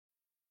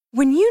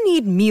When you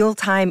need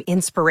mealtime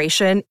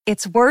inspiration,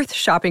 it's worth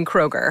shopping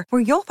Kroger,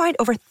 where you'll find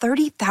over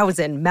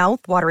 30,000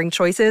 mouth-watering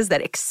choices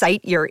that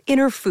excite your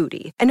inner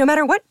foodie. And no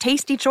matter what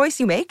tasty choice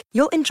you make,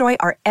 you'll enjoy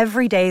our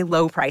everyday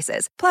low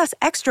prices, plus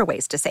extra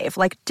ways to save,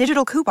 like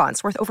digital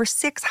coupons worth over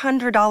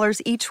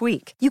 $600 each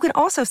week. You can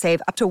also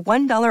save up to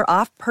 $1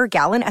 off per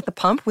gallon at the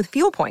pump with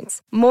fuel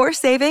points. More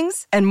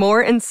savings and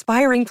more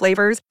inspiring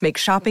flavors make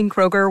shopping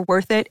Kroger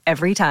worth it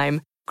every time.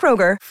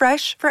 Kroger,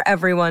 fresh for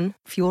everyone.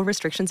 Fuel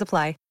restrictions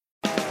apply.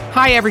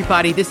 Hi,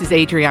 everybody. This is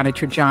Adriana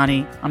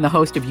Trajani. I'm the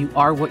host of You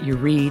Are What You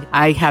Read.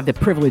 I have the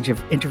privilege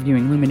of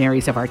interviewing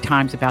luminaries of our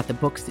times about the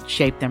books that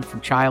shaped them from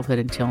childhood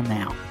until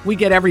now. We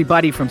get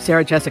everybody from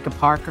Sarah Jessica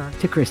Parker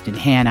to Kristen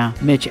Hanna,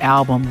 Mitch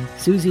Albom,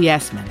 Susie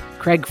Essman,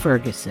 Craig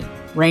Ferguson,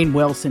 Rainn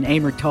Wilson,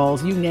 Amor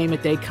Tolls, you name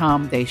it, they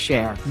come, they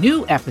share.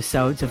 New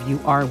episodes of You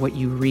Are What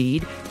You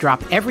Read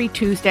drop every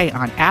Tuesday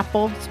on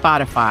Apple,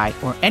 Spotify,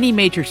 or any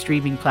major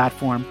streaming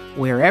platform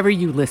wherever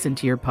you listen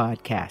to your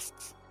podcasts.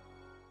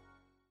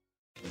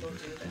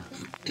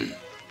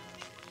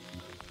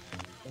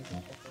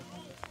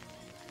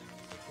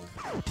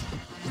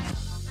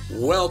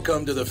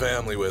 Welcome to the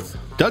family with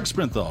Doug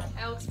Sprinthal,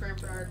 Alex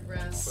Bernard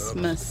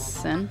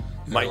Rasmussen,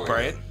 Mike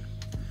Bryant,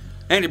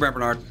 Andy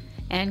Bernard,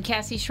 and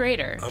Cassie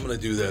Schrader. I'm going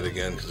to do that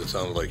again because it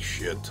sounded like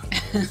shit.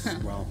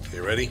 Well,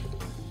 you ready?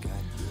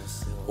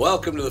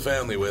 Welcome to the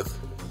family with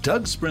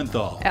Doug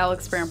Sprinthal,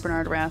 Alex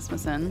Bernard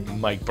Rasmussen,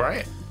 Mike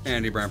Bryant,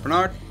 Andy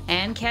Bernard,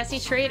 and Cassie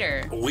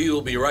Schrader. We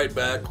will be right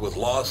back with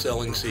Law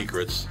Selling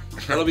Secrets.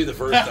 That'll be the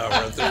first hour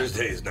on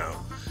Thursdays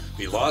now.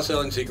 Be Law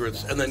Selling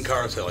Secrets and then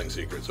Car Selling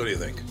Secrets. What do you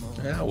think?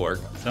 Yeah, that'll work.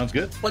 Sounds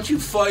good. Why don't you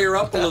fire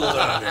up a little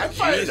down there? I'm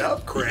fired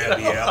up.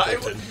 Crabby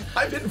Appleton.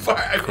 I've been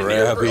fired.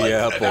 Crabby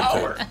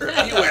Appleton.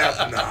 You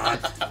have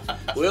not.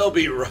 We'll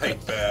be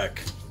right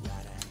back.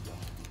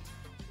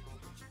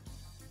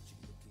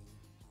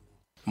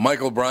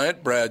 Michael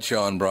Bryant,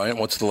 Bradshaw and Bryant,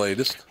 what's the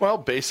latest? Well,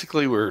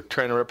 basically, we're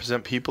trying to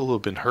represent people who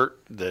have been hurt,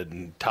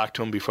 then talk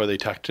to them before they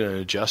talk to an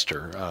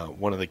adjuster.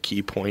 One of the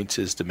key points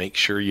is to make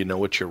sure you know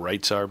what your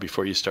rights are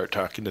before you start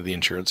talking to the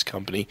insurance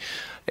company,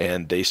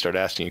 and they start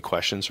asking you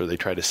questions or they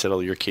try to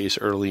settle your case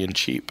early and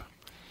cheap.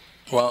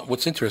 Well,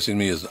 what's interesting to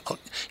me is,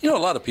 a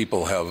lot of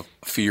people have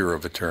fear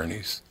of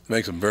attorneys. It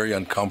makes them very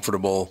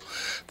uncomfortable.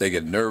 They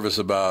get nervous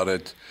about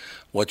it.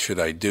 What should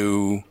I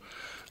do?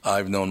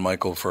 I've known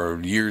Michael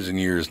for years and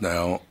years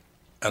now,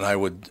 and I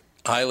would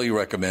highly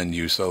recommend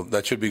you. So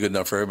that should be good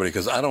enough for everybody,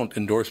 because I don't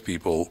endorse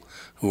people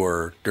who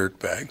are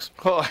dirtbags.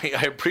 Well,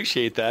 I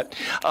appreciate that.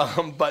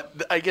 But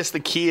I guess the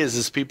key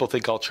is people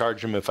think I'll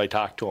charge them if I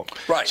talk to them.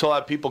 Right. So a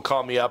lot of people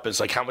call me up.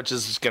 It's like, how much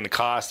is this going to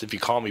cost if you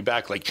call me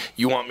back? Like,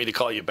 you want me to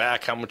call you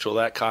back? How much will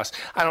that cost?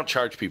 I don't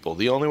charge people.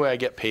 The only way I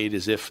get paid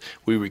is if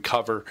we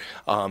recover,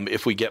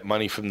 if we get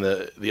money from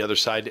the other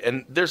side.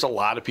 And there's a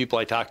lot of people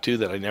I talk to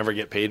that I never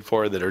get paid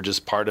for that are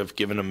just part of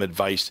giving them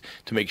advice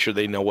to make sure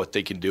they know what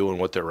they can do and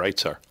what their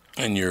rights are.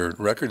 And your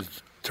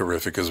record's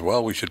terrific as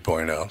well, we should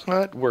point out.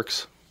 Well, it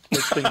works.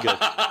 It's been good.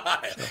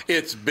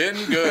 It's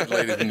been good,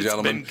 ladies and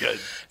gentlemen. It's been good.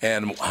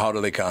 And how do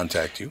they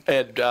contact you?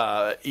 And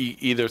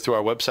either through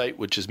our website,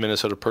 which is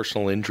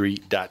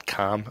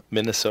minnesotapersonalinjury.com,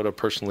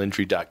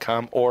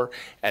 minnesotapersonalinjury.com, or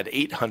at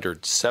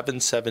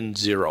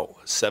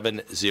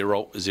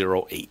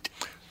 800-770-7008.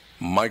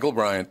 Michael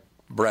Bryant,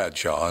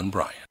 Bradshaw and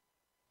Bryant.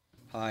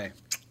 Hi.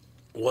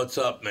 What's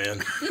up,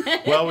 man?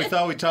 Well, we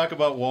thought we'd talk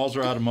about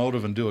Walser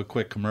Automotive and do a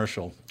quick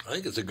commercial. I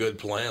think it's a good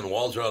plan.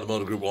 Walser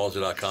Automotive Group,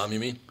 Walser.com, you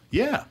mean?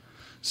 Yeah.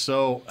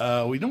 So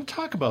we don't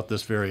talk about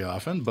this very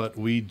often, but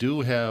we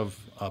do have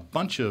a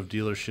bunch of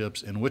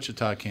dealerships in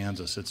Wichita,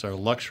 Kansas. It's our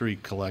luxury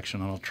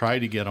collection, and I'll try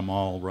to get them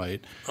all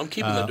right. I'm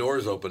keeping the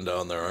doors open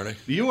down there, aren't I?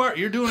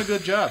 You're doing a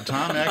good job.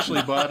 Tom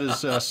actually bought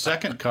his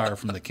second car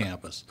from the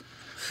campus.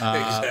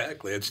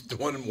 Exactly. It's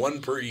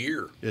one per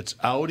year. It's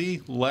Audi,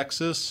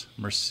 Lexus,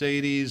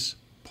 Mercedes,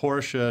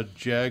 Porsche,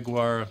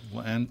 Jaguar,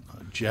 Land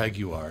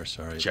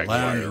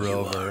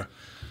Rover,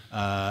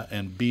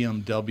 and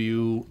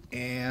BMW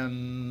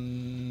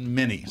and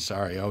Mini.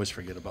 Sorry, I always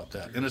forget about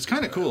that. And it's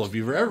kind of cool. If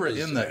you're ever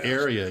in the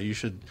area, you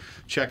should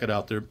check it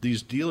out.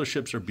 These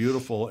dealerships are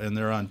beautiful, and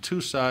they're on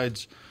two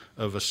sides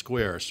of a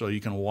square, so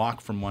you can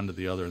walk from one to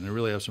the other. And they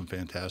really have some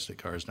fantastic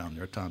cars down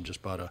there. Tom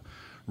just bought a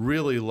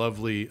really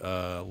lovely,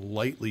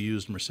 lightly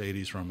used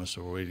Mercedes from us,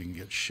 so we're waiting to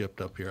get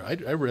shipped up here.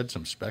 I read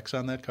some specs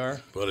on that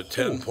car. But a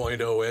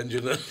 10.0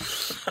 engine?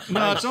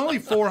 No, it's only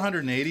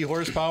 480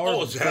 horsepower.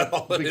 Oh, is that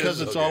all it because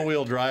is? it's Okay.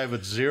 all-wheel drive.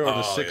 It's 0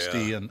 to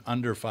 60 in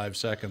under 5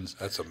 seconds.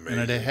 That's amazing.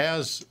 And it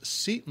has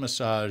seat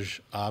massage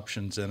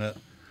options in it,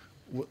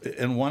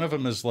 and one of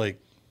them is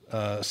like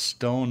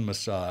stone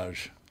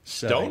massage.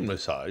 Stone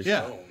massage?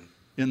 Yeah,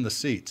 in the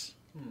seats.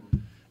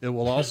 It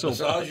will also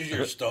massages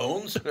your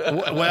stones.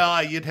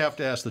 Well, you'd have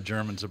to ask the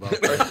Germans about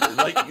that.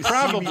 Like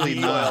Probably CBD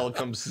not. oil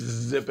comes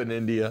zipping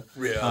India.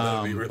 Yeah,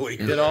 that'd be really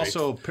great. It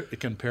also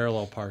can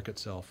parallel park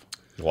itself.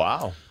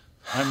 Wow.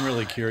 I'm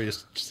really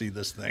curious to see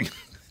this thing.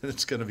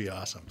 It's going to be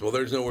awesome. Well,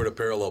 there's nowhere to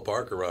parallel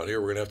park around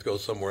here. We're going to have to go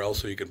somewhere else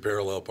so you can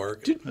parallel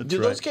park. Do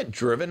those get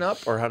driven up,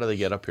 or how do they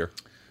get up here?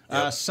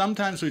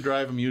 Sometimes we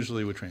drive them.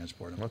 Usually we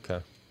transport them. Okay.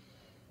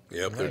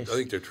 Yep, Nice. I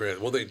think they're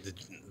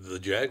the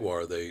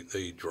Jaguar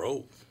they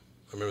drove.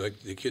 I remember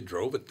the kid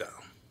drove it down.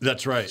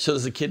 That's right. So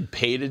does the kid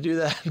pay to do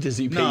that? Does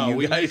he pay No, you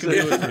we guys? make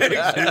them do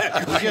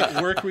it. We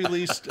get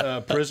work-released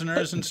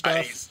prisoners and stuff.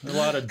 Nice. A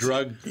lot of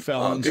drug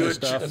felons and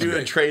stuff. Do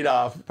a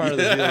trade-off. Part of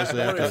the deal is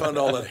they I have wonder if I to. found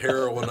all that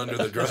heroin under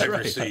the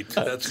driver's seat.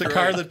 That's It's the great.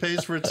 car that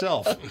pays for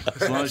itself.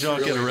 As long as you don't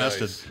get really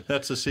arrested. nice.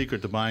 That's the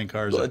secret to buying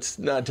cars. Let's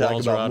at not talk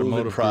Walser about moving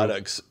Automotive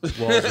products. Group,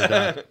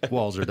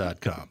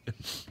 Walser.com.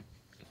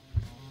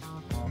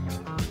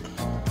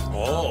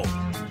 Oh.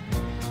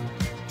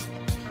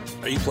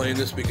 Are you playing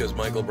this because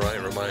Michael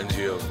Bryant reminds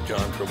you of John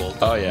Travolta?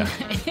 Oh, yeah.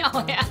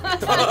 Oh,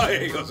 yeah.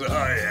 He goes, oh,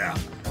 yeah.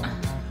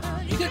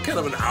 You got kind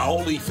of an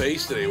owly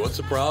face today. What's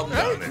the problem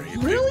down there?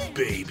 You Really?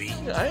 big baby.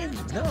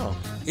 No.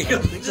 He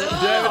goes, Did I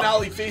have an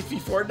owly face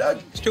before, Doug?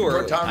 It's too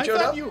early. Tom I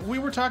showed up? thought we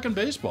were talking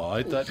baseball.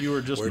 I thought you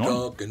were just We're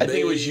normal. talking I think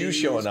it was you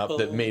showing up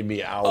that made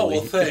me Oh, owly.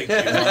 well, thank you.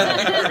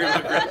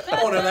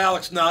 Oh, and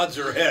Alex nods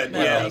her head.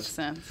 That Yeah. makes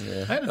sense. I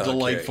had a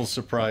delightful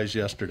surprise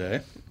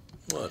yesterday.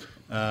 What?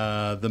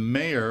 The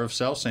mayor of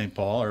South St.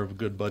 Paul, our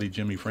good buddy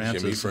Jimmy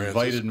Francis,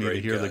 invited me to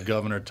great hear the guy.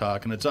 governor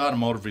talk, and it's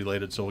automotive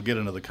related, so we'll get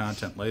into the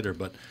content later.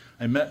 But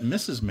I met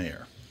Mrs.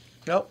 Mayor.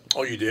 Nope.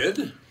 Oh, you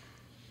did?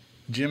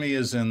 Jimmy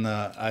is in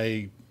the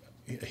I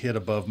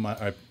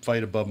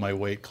fight above my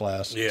weight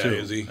class Yeah, too.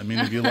 is he? I mean,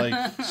 if you like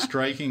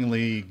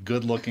strikingly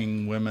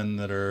good-looking women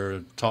that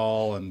are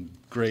tall and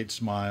great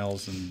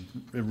smiles and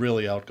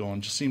really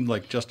outgoing, just seemed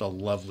like just a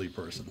lovely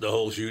person. The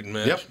whole shooting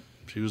match? Yep.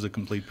 She was the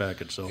complete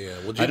package. So Yeah,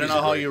 well, I don't Jimmy's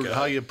know a great guy.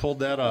 how you pulled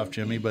that off,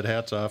 Jimmy, but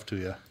hats off to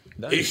you.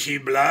 Is she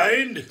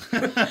blind?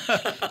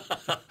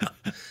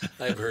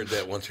 I've heard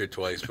that once or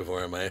twice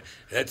before.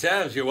 At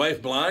times, your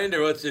wife blind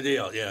or what's the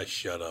deal? Yeah,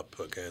 shut up.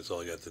 Okay, that's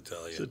all I got to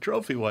tell It's a you.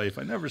 trophy wife.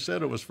 I never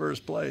said it was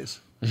first place.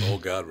 Oh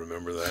God,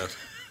 remember that?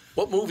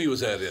 What movie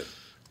was that in?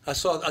 I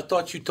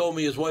thought you told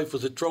me his wife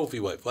was a trophy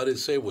wife. I didn't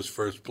say it was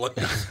first place.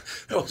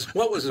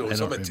 What was it? It was I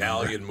some don't remember.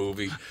 Italian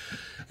movie.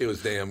 It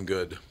was damn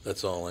good.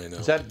 That's all I know.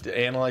 Is that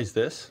Analyze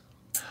This?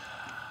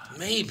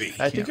 Maybe?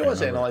 I think it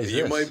was remember. Analyze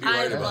You This. might be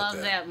I right about love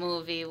that. that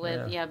movie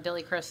with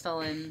Billy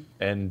Crystal and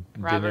And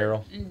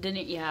Robert. De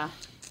Niro. Yeah.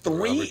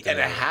 Three Robert and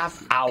De a Niro.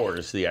 half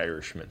hours, The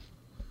Irishman.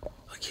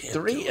 I can't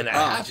Three do and it. a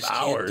half I just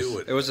can't hours. do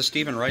it. It was a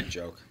Stephen Wright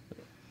joke.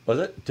 Was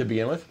it, to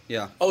begin with?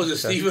 Yeah. Oh, is it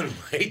Stephen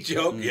Wright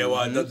joke? Yeah,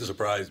 well, that doesn't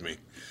surprise me.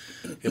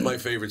 Yeah, my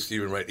favorite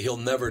Stephen Wright. He'll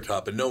never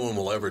top it. No one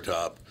will ever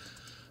top.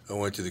 I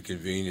went to the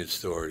convenience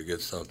store to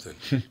get something.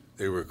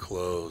 They were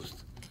closed.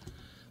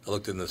 I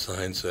looked in the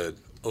sign, said,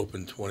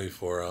 open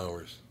 24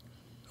 hours.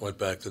 I went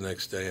back the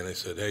next day and I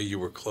said, hey, you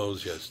were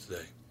closed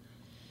yesterday.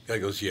 Guy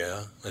goes,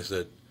 yeah. I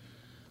said,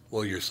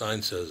 well, your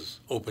sign says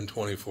open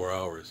 24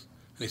 hours.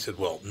 And he said,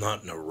 well,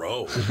 not in a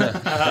row.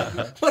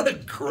 What a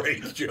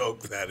great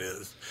joke that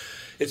is.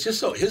 It's just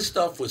so, his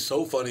stuff was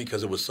so funny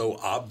because it was so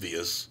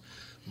obvious,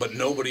 but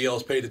nobody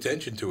else paid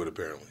attention to it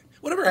apparently.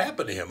 Whatever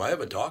happened to him? I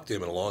haven't talked to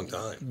him in a long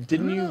time.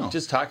 Didn't you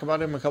just talk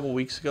about him a couple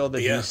weeks ago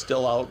that Yeah. he's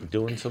still out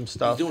doing some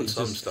stuff? He's doing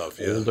some just stuff,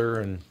 yeah. Older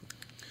and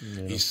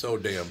He's so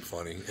damn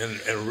funny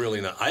and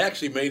really not. I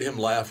actually made him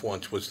laugh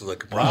once, which was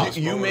like a Wow. proudest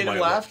You moment made of him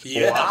my laugh? life.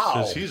 Yeah. Wow.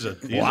 'Cause he's a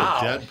Wow.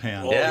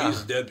 deadpan. Oh, Yeah.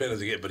 he's deadpan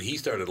as a kid, but he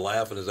started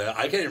laughing his ass.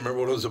 I can't even remember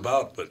what it was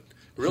about, but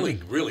really,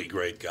 really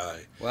great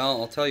guy.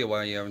 Well, I'll tell you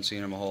why you haven't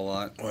seen him a whole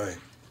lot. Why?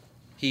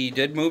 He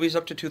did movies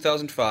up to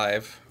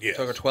 2005. Yes.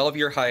 Took a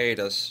 12-year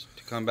hiatus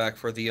to come back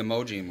for the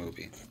Emoji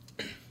Movie.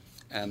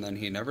 And then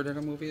he never did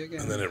a movie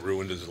again. And then it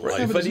ruined his Yeah,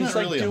 life. but he's not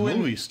really a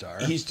movie star.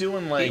 He's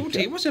doing like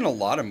he was in a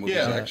lot of movies,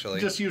 Yeah,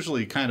 actually. just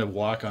usually kind of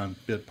walk on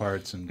bit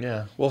parts and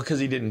yeah. Well, because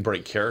he didn't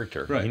break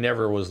character. Right. He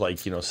never was like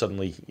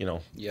suddenly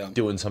Yeah.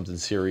 doing something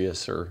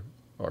serious or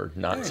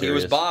not serious. He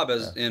was Bob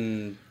as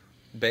in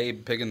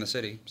Babe, Pig in the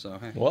City. So,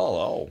 hey.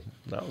 Well,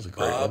 that was a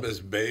great Bob one. is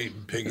Babe,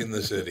 Pig in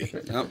the City.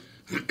 Yep.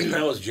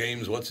 That was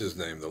James, what's his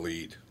name, the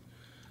lead?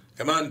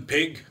 Come on,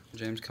 Pig.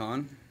 James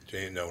Caan.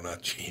 James, no,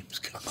 not James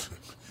Caan.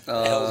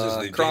 The hell's his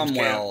name? James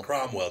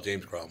Cromwell.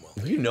 James Cromwell.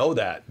 You know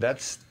that.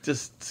 That's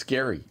just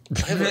scary.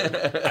 I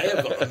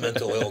have a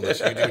mental illness.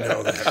 You do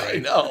know that, I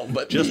right? know,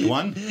 but just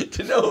one.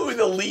 to know who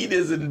the lead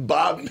is in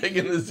Bob Pig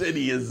in the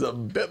City is a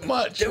bit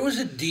much. There was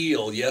a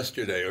deal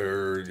yesterday,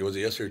 or was it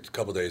yesterday, a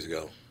couple days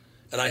ago,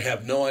 and I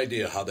have no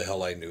idea how the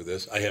hell I knew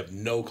this. I have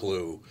no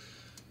clue,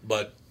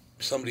 but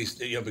somebody,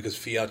 because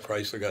Fiat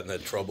Chrysler got in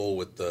that trouble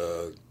with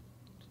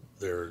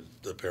their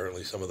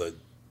apparently some of the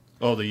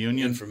Oh, the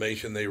union.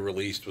 information they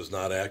released was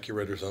not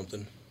accurate or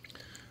something.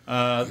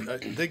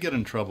 They get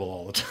in trouble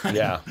all the time.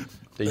 Yeah,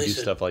 they do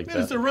said- stuff like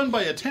Because that. they're run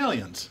by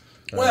Italians.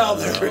 Well,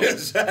 there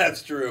is.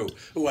 That's true.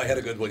 Ooh, I had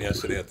a good one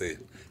yesterday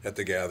at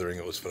the gathering.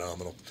 It was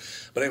phenomenal.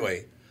 But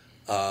anyway,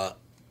 because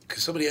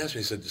somebody asked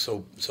me, he said,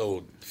 so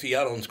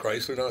Fiat owns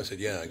Chrysler now? I said,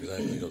 yeah,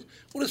 exactly. He goes,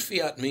 what does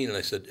Fiat mean? And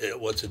I said,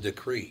 what's a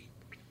decree?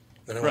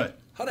 And I went, Right.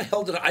 how the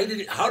hell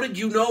how did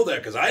you know that?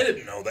 Because I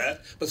didn't know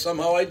that, but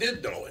somehow I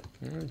did know it.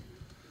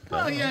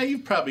 Well, yeah,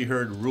 you've probably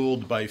heard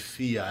ruled by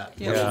fiat.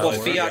 Yeah. Yeah. Well,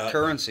 Yeah. fiat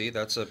currency,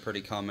 that's a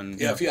pretty common.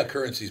 Yeah, fiat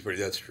currency is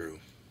that's true.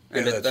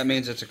 And Yeah, that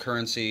means it's a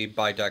currency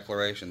by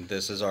declaration.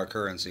 This is our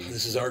currency.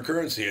 This is our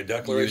currency, a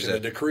declaration, Use a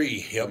it.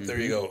 decree. Yep, there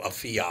you go, a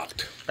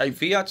fiat.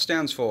 Fiat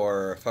stands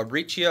for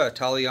Fabricia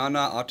Italiana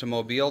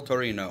Automobile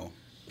Torino.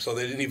 So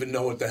they didn't even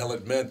know what the hell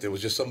it meant. It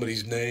was just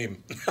somebody's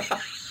name.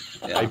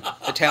 Yeah.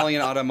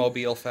 Italian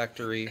Automobile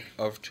Factory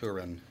of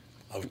Turin.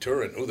 Of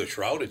Turin. Oh, the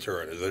Shroud of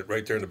Turin. Is it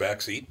right there in the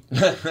back seat?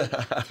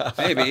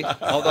 Maybe.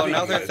 Although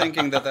now they're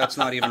thinking that that's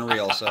not even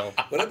real, so.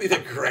 Would that be the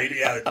great?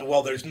 Yeah,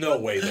 well, there's no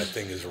way that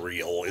thing is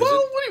real, is Well,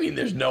 it? what do you mean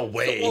there's no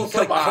way? Well, it's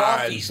Come like on.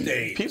 coffee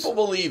stains. People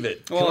believe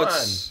it. Well, Come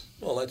it's.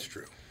 Well, that's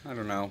true. I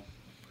don't know.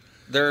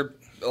 They're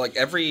like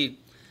every.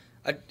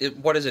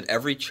 What is it?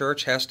 Every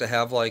church has to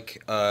have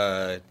like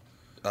Every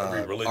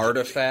religion.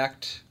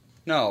 artifact.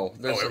 No,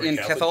 there's every in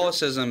Catholic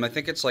Catholicism. I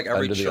think it's like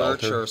every Under the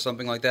church altar. or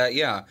something like that.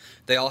 Yeah,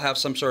 they all have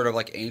some sort of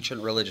like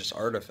ancient religious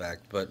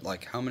artifact. But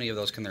like, how many of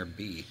those can there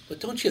be? But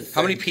don't you think?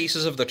 How many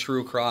pieces of the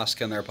true cross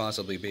can there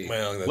possibly be?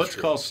 Well, that's Let's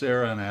true. call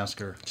Sarah and ask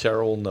her. on.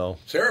 Sarah will know.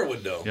 Sarah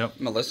would know.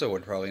 Yep. Melissa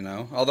would probably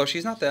know, although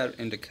she's not that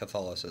into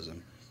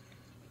Catholicism.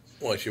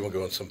 Why, she won't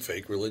go on some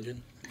fake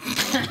religion?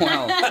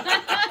 Wow,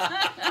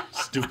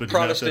 Stupid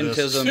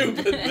Protestantism.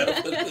 Stupid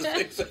Methodist,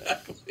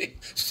 exactly.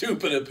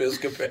 Stupid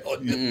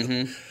Episcopalian.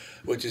 Mm-hmm.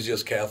 Which is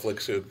just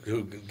Catholics who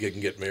can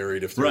get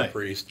married if they're Right. a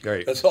priest.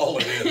 Right. That's all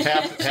it is.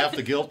 Half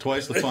the guilt,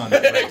 twice the fun.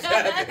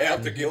 Exactly.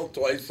 Half the guilt,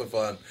 twice the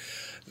fun.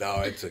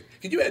 No, it's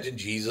can you imagine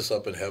Jesus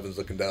up in heavens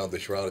looking down at the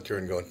Shroud of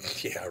Turin going,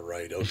 yeah,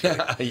 right,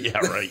 okay. Yeah,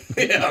 right.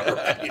 Yeah,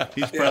 right.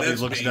 He Yeah, probably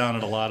that's looks me. down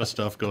at a lot of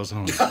stuff, goes,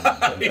 oh,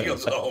 He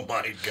goes, oh,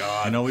 my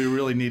God. I know we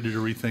really needed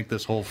to rethink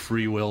this whole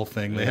free will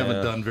thing. They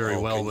haven't done very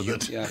well can with you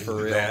it. Yeah, for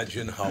real.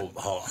 Imagine how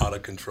out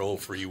of control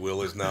free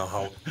will is now,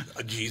 how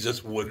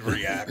Jesus would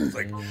react. It's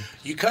like,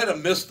 you kind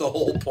of missed the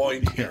whole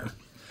point here.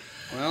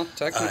 Well, I don't know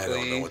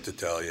technically, what to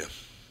tell you.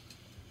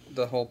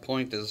 the whole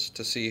point is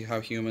to see how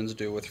humans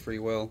do with free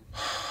will.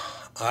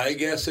 I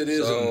guess it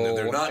is, So, and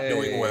they're not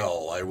doing hey.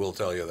 well. I will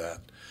tell you that.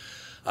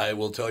 I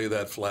will tell you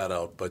that flat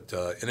out. But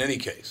in any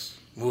case,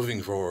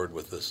 moving forward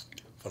with this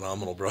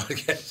phenomenal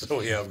broadcast that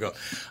we have going,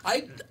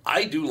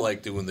 I do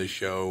like doing this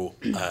show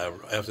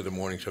after the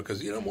morning show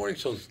because morning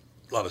show's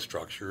a lot of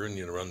structure and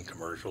run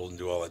commercials and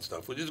do all that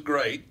stuff, which is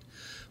great.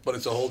 But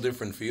it's a whole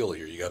different feel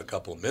here. You got a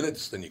couple of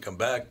minutes, then you come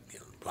back,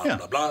 blah Yeah.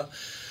 blah blah.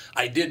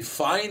 I did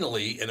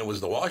finally, and it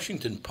was the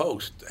Washington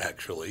Post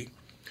actually,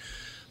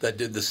 that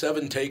did the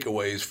 7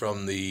 takeaways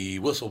from the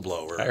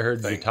whistleblower. I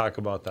heard thing. you talk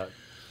about that.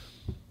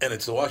 And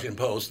it's the Washington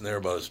Post, and they're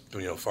about as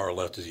far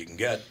left as you can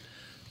get.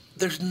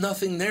 There's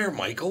nothing there,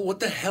 Michael. What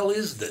the hell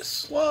is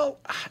this? Well,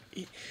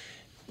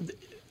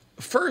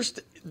 first,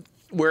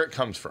 where it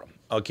comes from.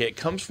 Okay, it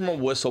comes from a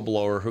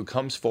whistleblower who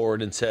comes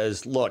forward and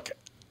says, look,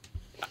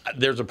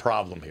 there's a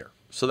problem here.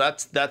 So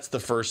that's the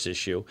first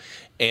issue.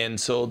 And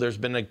so there's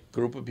been a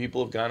group of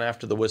people who've gone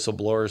after the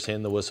whistleblower,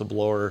 saying the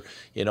whistleblower,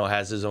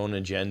 has his own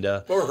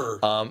agenda. Or her.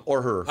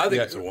 Or her. I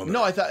think it's a woman.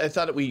 No, I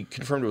thought we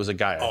confirmed it was a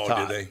guy. Oh,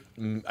 thought. did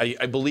they?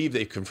 I believe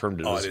they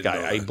confirmed it Oh, I was a didn't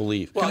guy. know I that.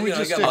 believe. Well, Can we I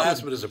just got stick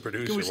with- Glassman as a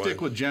producer. Can we stick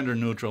with gender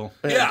neutral?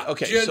 Yeah,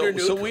 Okay, gender so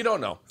neutral. we don't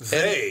know.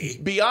 They.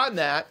 And beyond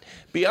that,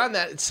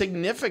 it's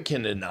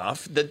significant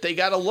enough that they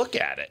got to look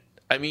at it.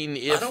 I mean,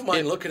 if I don't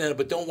mind looking at it,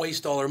 but don't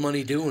waste all our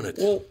money doing it.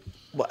 Well,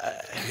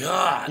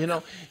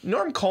 God.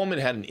 Norm Coleman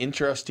had an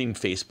interesting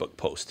Facebook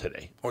post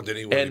today. Or did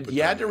he? What did he And put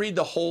you had down to there? read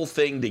the whole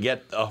thing to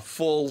get a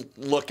full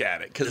look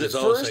at it. Because Did at his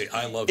all first, say,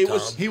 "I love it Tom"?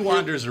 was He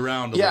wanders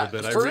around a yeah.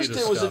 little bit. I First, read his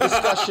there was a stuff.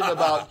 discussion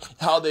about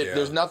how Yeah.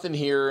 there's nothing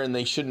here and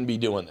they shouldn't be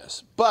doing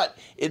this. But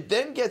it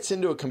then gets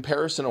into a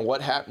comparison of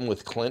what happened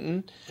with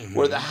Clinton, Mm-hmm.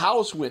 where the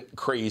House went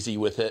crazy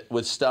with it,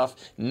 with stuff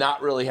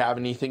not really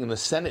having anything, and the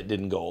Senate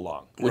didn't go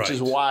along, which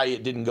is Right. why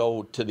it didn't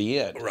go to the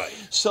end. Right.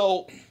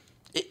 So.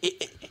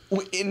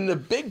 In the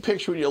big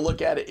picture, when you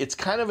look at it, it's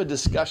kind of a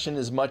discussion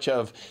as much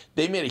of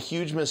they made a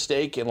huge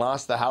mistake and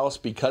lost the House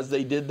because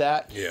they did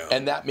that. Yeah.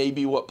 And that may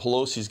be what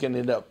Pelosi's going to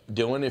end up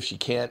doing if she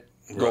can't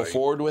go Right.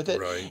 forward with it.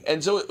 Right.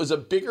 And so it was a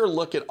bigger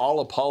look at all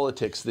of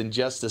politics than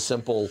just a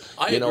simple,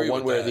 I agree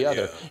one with way or that, the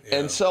other. yeah.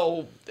 And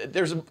so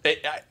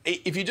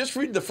if you just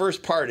read the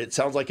first part, it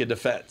sounds like a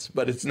defense,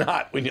 but it's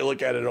not when you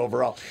look at it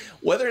overall.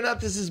 Whether or not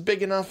this is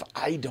big enough,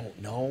 I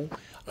don't know.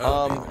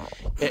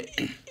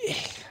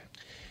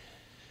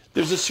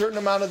 There's a certain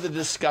amount of the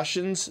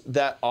discussions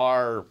that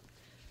are,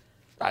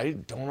 I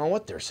don't know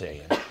what they're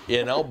saying,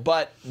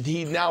 but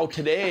he now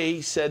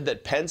today said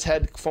that Pence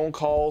had phone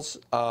calls,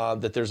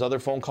 that there's other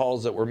phone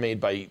calls that were made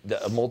by,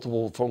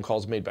 multiple phone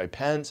calls made by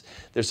Pence.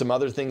 There's some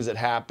other things that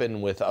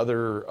happened with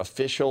other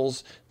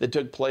officials that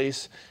took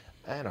place.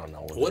 I don't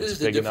know whether it's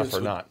big enough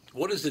or not.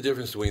 What is the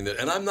difference between that?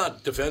 And I'm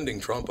not defending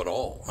Trump at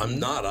all. I'm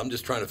not. I'm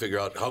just trying to figure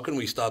out how can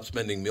we stop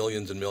spending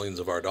millions and millions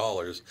of our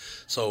dollars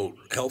so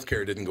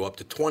healthcare didn't go up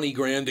to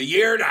 $20,000 a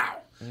year now.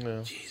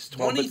 Jeez,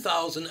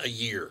 $20,000 a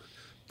year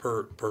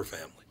per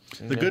family.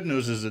 The good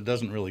news is it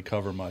doesn't really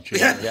cover much.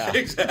 Yeah,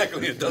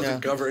 exactly. It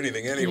doesn't cover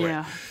anything anyway.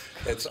 Yeah.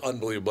 It's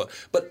unbelievable.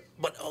 But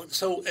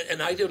so,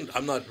 and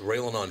I'm not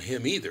railing on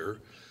him either.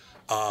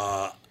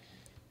 Barack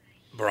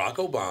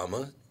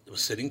Obama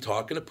was sitting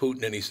talking to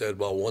Putin, and he said,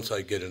 well, once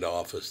I get into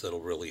office,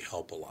 that'll really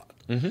help a lot.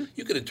 Mm-hmm.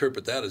 You could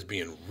interpret that as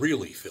being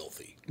really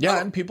filthy. Yeah,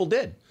 and people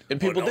did. And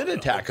people did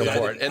attack him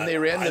for it. And they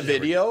ran the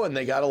video, and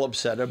they got all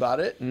upset about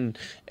it. And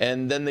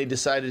then they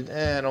decided,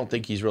 I don't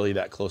think he's really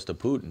that close to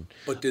Putin.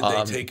 But did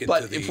they take it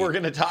but to the... if we're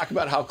going to talk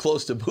about how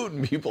close to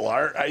Putin people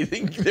are, I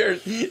think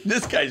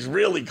this guy's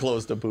really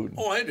close to Putin.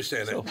 Oh, I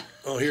understand that.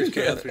 Oh, here's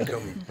Catherine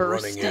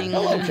running in.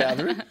 Hello,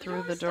 Catherine.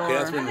 Through the door.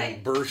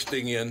 Catherine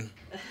bursting in. Do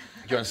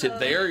you want to sit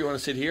there? You want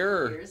to sit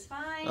here? Or? Here's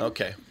fine.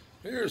 Okay.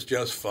 Here's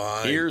just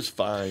fine. Here's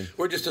fine.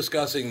 We're just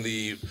discussing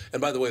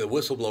and by the way, the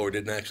whistleblower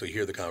didn't actually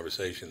hear the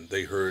conversation.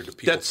 They heard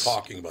people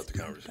talking about the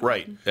conversation.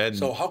 Right. And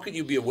so how can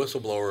you be a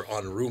whistleblower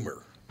on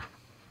rumor?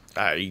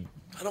 I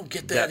don't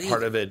get that either.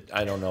 Part of it,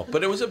 I don't know.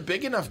 But it was a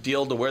big enough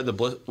deal to where the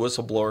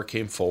whistleblower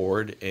came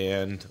forward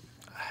and...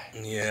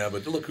 Yeah,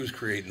 but look who's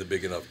creating the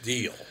big enough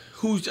deal.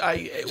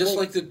 Just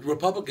like the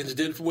Republicans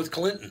did with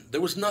Clinton.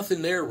 There was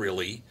nothing there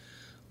really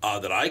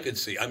that I could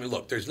see. I mean,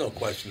 look, there's no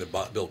question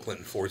that Bill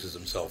Clinton forces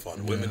himself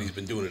on women. He's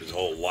been doing it his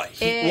whole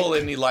life.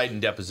 And he lied in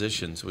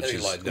depositions, which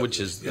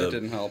is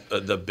didn't help.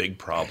 The big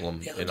problem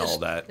in all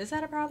that. Is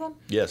that a problem?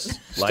 Yes,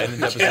 lying in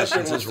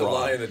depositions is wrong.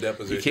 Lie in a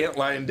deposition. You can't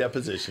lie in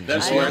depositions.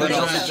 That's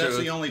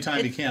the only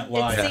time you can't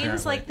lie. It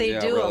seems like they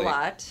do really. a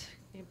lot.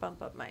 Can you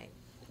bump up my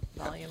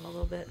volume a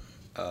little bit?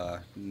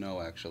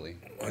 No, actually.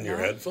 On your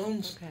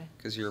headphones? Okay.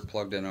 Because you're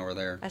plugged in over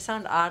there. I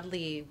sound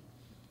oddly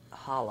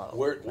hollow.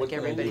 Like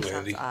everybody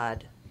sounds Andy?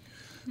 odd.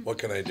 What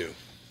can I do?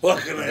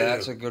 What can I do?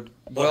 That's a good...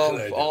 Well,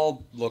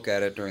 I'll look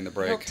at it during the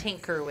break. He'll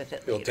tinker with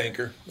it later. He'll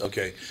tinker?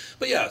 Okay.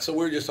 But yeah, so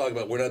we're just talking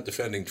about we're not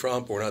defending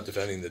Trump. We're not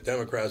defending the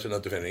Democrats. We're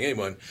not defending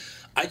anyone.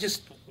 I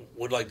just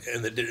would like...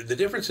 And the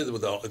difference with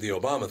the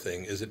Obama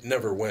thing is it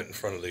never went in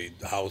front of the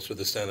House or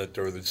the Senate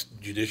or the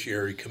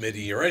Judiciary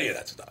Committee or any of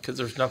that stuff. Because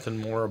there's nothing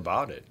more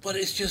about it. But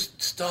it's just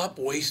stop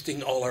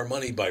wasting all our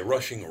money by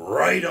rushing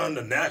right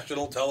onto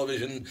national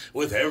television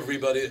with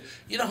everybody.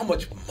 You know how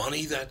much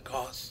money that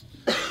costs?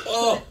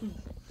 Oh,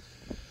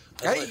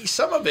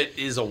 some of it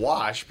is a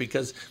wash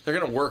because they're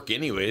going to work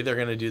anyway. They're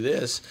going to do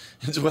this.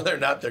 It's whether or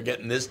not they're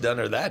getting this done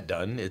or that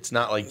done. It's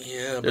not like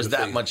there's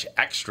that much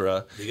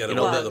extra. You got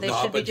to they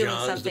should be doing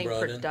something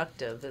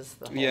productive. Is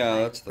the whole thing.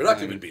 That's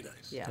productive would be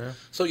nice. Yeah.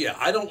 So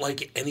I don't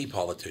like any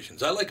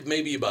politicians. I like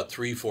maybe about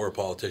 3-4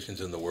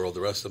 politicians in the world.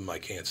 The rest of them I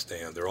can't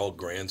stand. They're all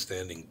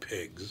grandstanding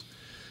pigs.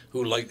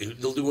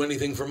 They'll do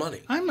anything for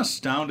money. I'm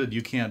astounded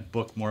you can't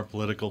book more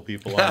political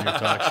people on your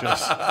talk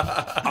shows.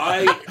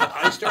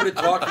 I started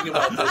talking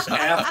about this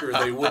after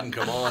they wouldn't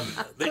come on.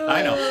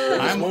 I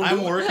know.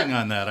 I'm working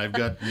on that. I've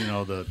got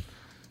the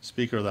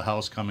Speaker of the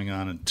House coming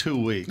on in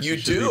 2 weeks. You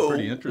do? Be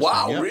pretty interesting.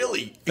 Wow, yeah.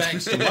 really?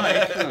 Thanks to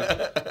Mike.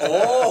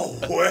 Oh,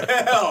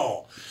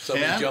 well.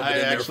 And I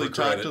actually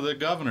talked to the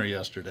governor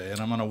yesterday, and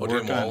I'm going to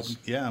work on.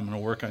 Yeah, I'm going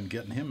to work on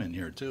getting him in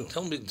here too.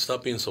 Tell him to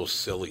stop being so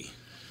silly.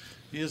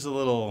 He is a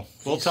little.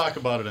 We'll talk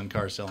about it in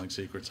Car Selling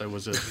Secrets. He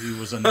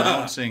was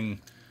announcing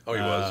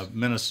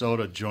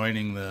Minnesota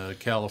joining the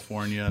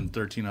California and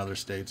 13 other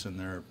states in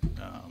their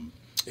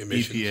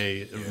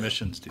EPA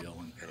emissions deal.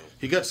 And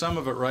he got some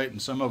of it right, and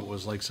some of it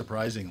was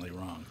surprisingly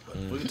wrong. But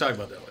we can talk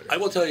about that later. I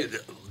will tell you,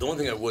 the one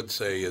thing I would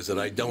say is that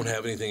I don't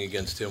have anything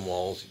against Tim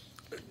Walz.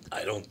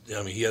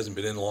 He hasn't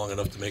been in long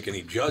enough to make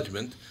any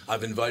judgment.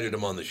 I've invited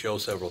him on the show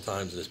several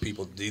times, and his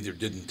people either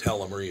didn't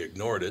tell him or he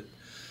ignored it.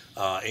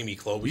 Amy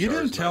Klobuchar. You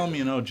didn't tell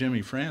me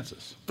Jimmy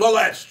Francis. Well,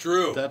 that's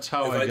true. That's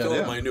how if I got told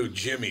him I knew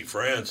Jimmy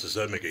Francis,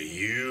 that'd make a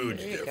huge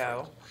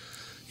difference.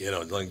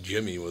 Go. Like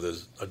Jimmy with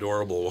his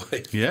adorable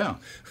wife. Yeah.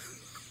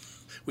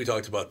 We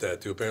talked about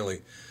that too.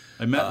 Apparently,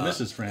 I met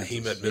Mrs. Francis.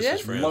 He met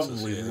Mrs.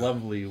 Francis.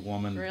 Lovely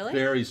woman. Really?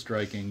 Very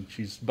striking.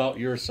 She's about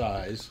your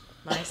size.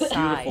 My size.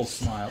 Beautiful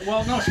smile.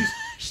 Well, no,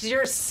 she's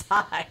your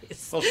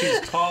size. Well,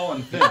 she's tall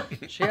and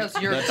thin. She has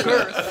your girth.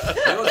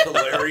 That was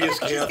hilarious,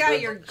 Catherine. She's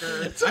got your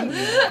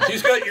girth.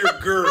 She's got your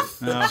girth.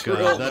 That's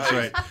that's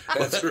right.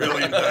 That's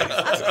really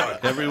nice.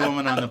 Every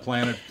woman on the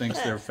planet thinks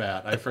they're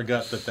fat. I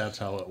forgot that's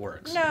how it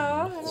works.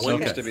 No,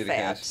 it used to be the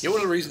case.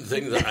 One of the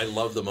things that I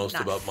love the most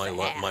about my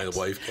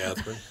wife,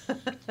 Catherine,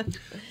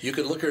 you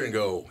could look at her and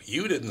go,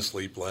 "You didn't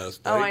sleep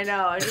last night." Oh, I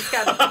know. I just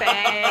got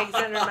bags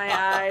under my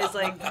eyes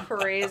like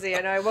crazy.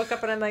 I know. I woke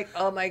up and I'm like,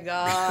 "Oh my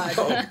god,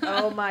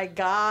 oh my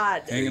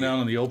god." Hanging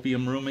out in the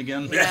opium room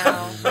again?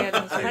 No, we had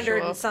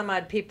 100 and some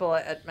odd people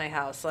at my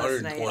house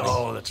last night.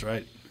 Oh, that's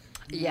right.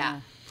 Yeah.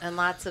 And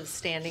lots of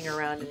standing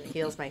around in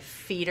heels. My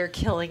feet are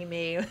killing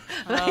me.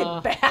 My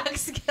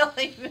back's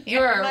killing me. You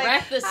were a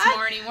wreck this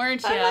morning,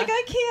 weren't you? I'm like,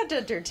 I can't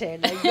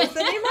entertain like this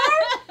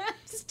anymore.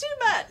 It's too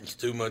much. It's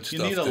too much You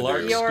stuff need a to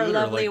large do. Your scooter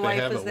lovely like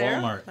they wife have was at there.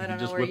 Walmart. I don't You know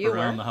just where whip you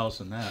around were. the house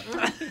in that.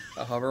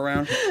 A hover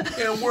around?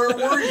 Yeah, where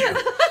were you?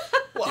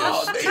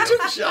 Wow, they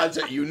took shots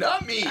at you,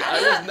 not me.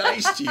 I was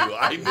nice to you.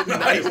 I've been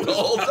nice the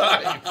whole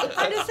time.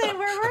 I'm just saying,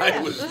 where were you?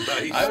 I was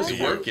nice. I was to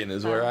you. working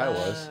is where I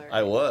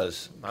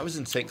was. I was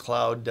in St.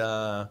 Cloud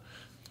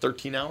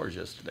 13 hours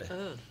yesterday.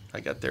 I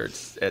got there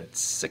at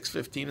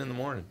 6:15 in the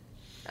morning.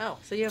 Oh,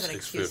 so you have an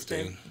excuse to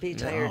 6:15. be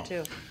tired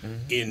too.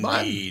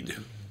 Indeed.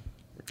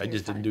 I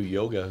just didn't do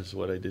yoga. Is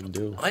what I didn't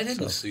do. I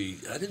didn't see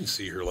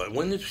her.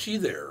 When was she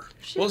there?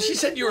 She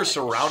said you were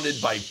surrounded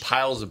by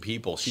piles of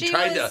people. She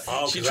tried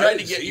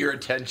to get your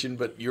attention,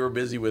 but you were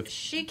busy with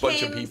a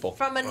bunch of people.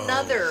 From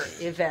another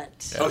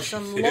event,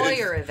 some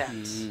lawyer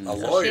event. She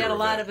had a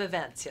lot of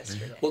events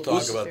yesterday. We'll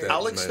talk about that.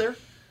 Alex there?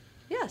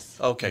 Yes.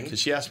 Okay, because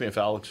she asked me if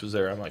Alex was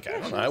there. I'm like, I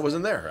don't know. I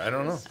wasn't there. I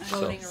don't know.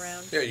 Floating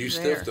around. Yeah, you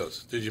stiffed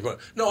us. Did you?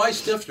 No, I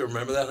stiffed her.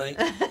 Remember that, honey?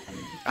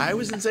 I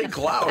was in St.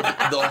 Cloud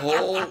the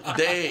whole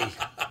day.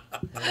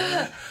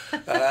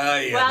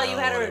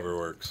 Whatever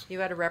works. You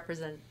had a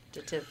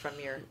representative from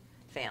your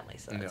family,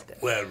 so that's good.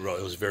 Well,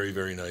 it was very,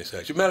 very nice,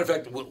 actually. Matter of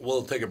fact,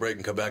 we'll take a break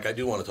and come back. I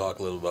do want to talk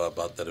a little bit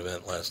about that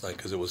event last night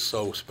because it was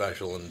so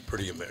special and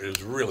pretty amazing. It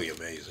was really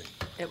amazing.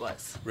 It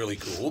was. Really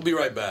cool. We'll be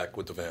right back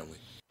with the family.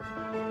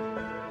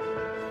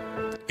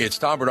 It's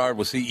Tom Bernard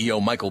with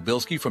CEO Michael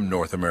Bilski from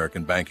North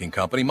American Banking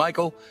Company.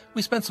 Michael,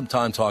 we spent some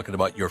time talking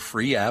about your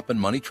free app and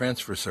money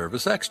transfer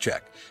service, XCheck,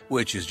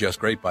 which is just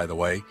great, by the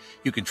way.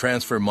 You can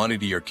transfer money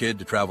to your kid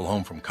to travel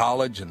home from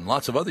college and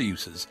lots of other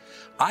uses.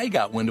 I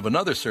got wind of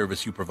another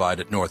service you provide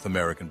at North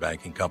American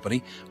Banking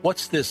Company.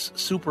 What's this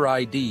Super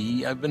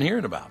ID I've been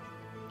hearing about?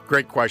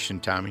 Great question,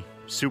 Tommy.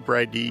 Super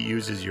ID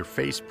uses your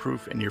face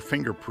proof and your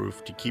finger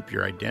proof to keep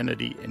your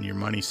identity and your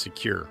money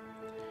secure.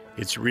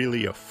 It's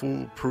really a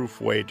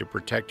foolproof way to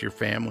protect your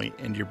family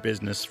and your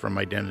business from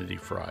identity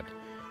fraud.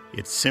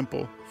 It's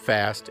simple,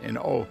 fast, and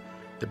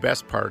the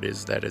best part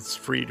is that it's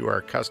free to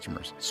our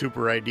customers.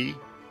 Super ID,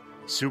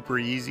 super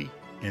easy,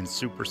 and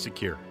super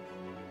secure.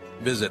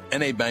 Visit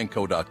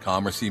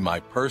nabankco.com or see my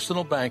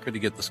personal banker to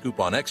get the scoop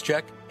on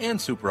XCheck and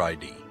Super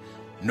ID.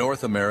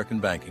 North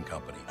American Banking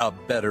Company, a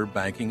better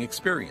banking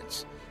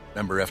experience.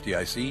 Member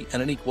FDIC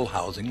and an equal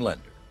housing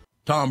lender.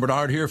 Tom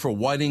Bernard here for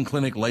Whiting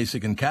Clinic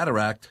LASIK and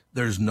Cataract.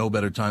 There's no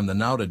better time than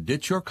now to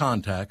ditch your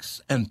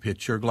contacts and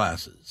pitch your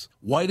glasses.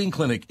 Whiting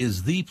Clinic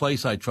is the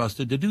place I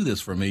trusted to do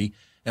this for me,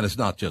 and it's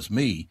not just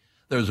me.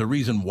 There's a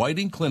reason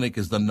Whiting Clinic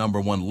is the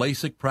 #1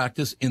 LASIK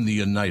practice in the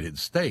United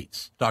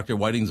States. Dr.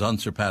 Whiting's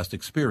unsurpassed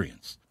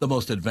experience, the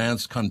most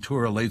advanced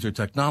Contura laser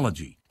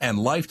technology, and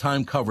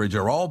lifetime coverage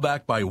are all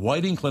backed by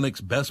Whiting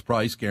Clinic's best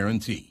price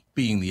guarantee.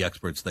 Being the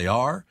experts they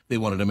are, they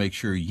wanted to make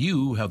sure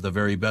you have the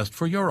very best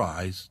for your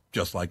eyes,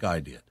 just like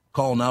I did.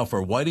 Call now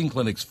for Whiting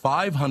Clinic's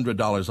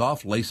 $500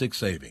 off LASIK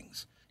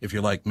savings. If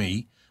you're like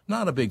me,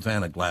 not a big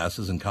fan of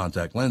glasses and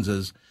contact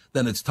lenses,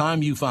 then it's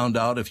time you found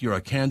out if you're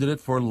a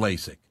candidate for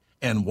LASIK.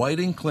 And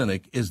Whiting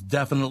Clinic is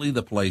definitely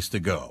the place to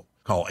go.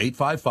 Call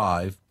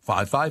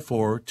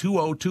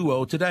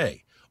 855-554-2020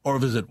 today. Or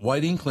visit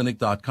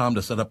whitingclinic.com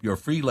to set up your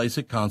free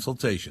LASIK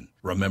consultation.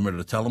 Remember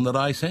to tell them that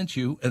I sent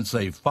you and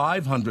save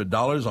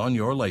 $500 on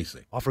your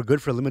LASIK. Offer good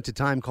for a limited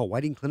time. Call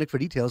Whiting Clinic for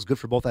details. Good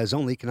for both eyes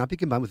only. Cannot be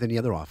combined with any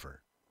other offer.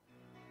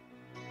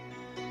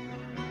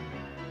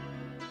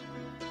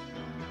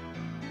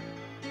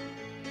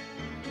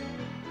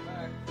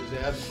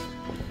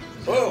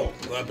 Oh,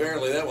 well,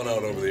 apparently that went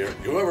out over there.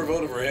 Whoever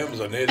voted for him is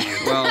an idiot.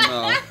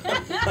 Well,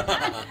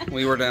 no.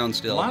 We were down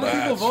still. A lot of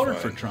people voted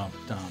fine. for Trump,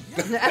 Tom.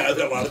 Yeah,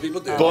 a lot of people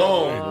did.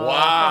 Boom.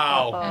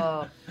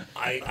 Wow.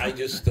 I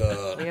just... we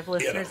have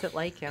listeners that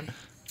like him.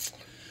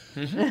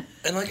 And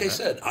like I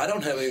said, I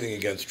don't have anything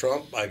against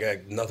Trump. I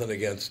got nothing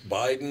against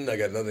Biden. I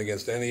got nothing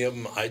against any of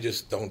them. I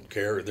just don't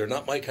care. They're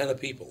not my kind of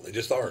people. They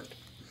just aren't.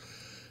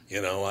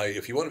 You know,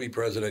 if you want to be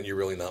president, you're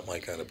really not my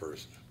kind of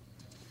person.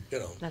 You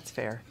know. That's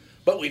fair.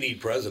 But we need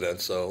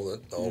presidents, so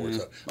that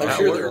always. I'm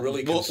sure they're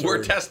really concerned.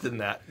 We're testing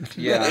that.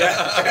 Yeah,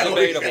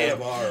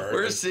 debatable.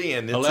 We're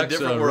seeing it's Alexa, a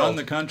different world. Run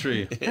the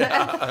country.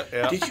 Yeah.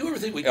 Did you ever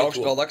think we get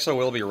to Alexa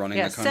will be running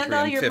the country send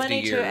all your in 50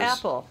 money years. to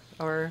Apple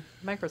or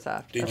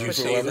Microsoft. Did That's you what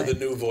see they who say. the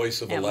new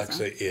voice of Amazon.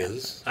 Alexa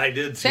is? I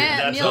did see it.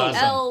 That's Samuel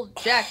awesome. L.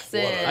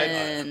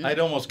 Jackson. I'd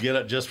almost get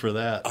it just for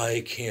that.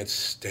 I can't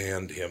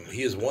stand him.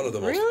 He is one of the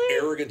most Really?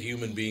 arrogant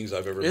human beings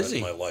I've ever met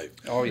in my life.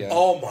 Oh, yeah.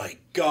 Oh, my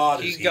God,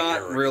 He is he got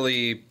arrogant.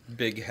 really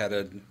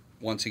big-headed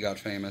once he got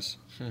famous.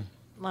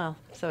 Well,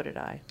 so did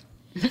I.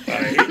 I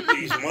hate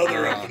these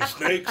mother-upping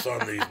snakes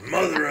on these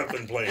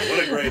mother-upping planes.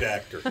 What a great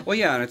actor. Well,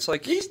 yeah, and it's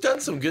like He's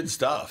done some good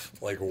stuff.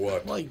 Like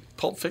what? Like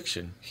Pulp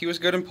Fiction. he was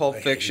good in Pulp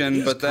Fiction,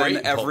 he's but then great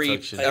in Pulp every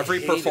Fiction. every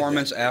I hated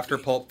performance that after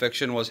Pulp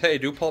Fiction was, hey,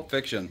 do Pulp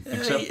Fiction.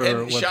 Except for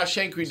and what-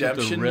 Shawshank except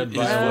the Redemption, red his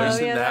violin. voice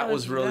in yeah, that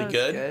was really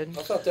good. I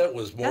thought that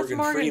was That's Morgan,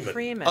 Morgan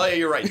Freeman. Oh, yeah,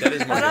 you're right. That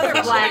is Morgan Another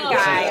Freeman. black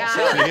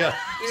guy. Yeah.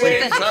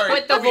 Sorry.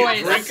 With the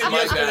voice. Drinking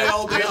My yesterday bad.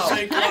 all day at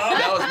St. Cloud?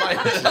 That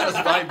was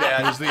my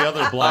bad. There's the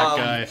other black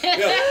guy.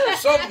 Yeah,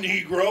 some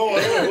Negro.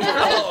 I don't know.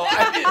 Oh,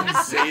 I didn't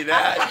say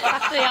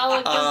that. They all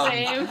look the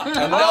same.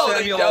 And No, they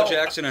Samuel L. don't.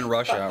 Jackson in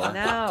Rush Hour.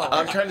 No.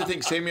 I'm trying to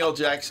think. Samuel L.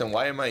 Jackson.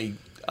 Why am I?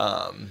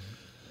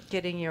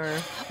 Getting your...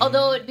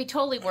 Although it'd be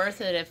totally worth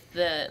it if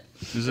the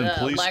He's in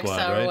Police Alexa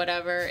Squad, or right?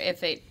 whatever, if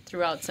they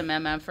threw out some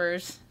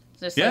MFers.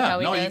 Just like Yeah, how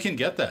he no, does. you can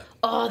get that.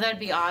 Oh, that'd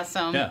be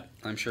awesome. Yeah.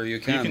 I'm sure you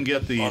You can. can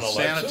get the On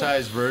Alexa?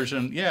 sanitized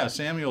version. Yeah,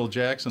 Samuel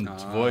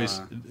Jackson's voice.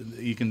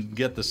 You can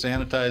get the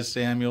sanitized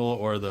Samuel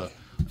or the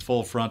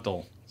full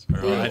frontal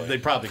They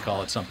probably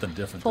call it something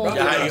different.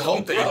 I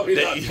hope Probably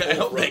not I full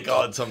hope they frontal.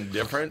 call it something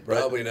different. but,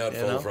 Probably not you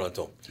full know.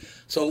 frontal.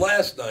 So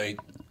last night,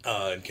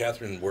 and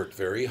Catherine worked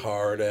very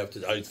hard.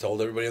 I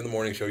told everybody on the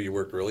morning show you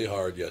worked really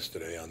hard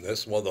yesterday on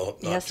this. Well,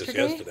 not just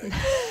yesterday.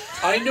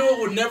 I knew it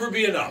would never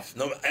be enough.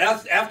 No,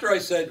 after I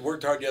said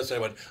worked hard yesterday,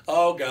 I went,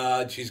 oh,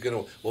 God, she's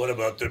going to, what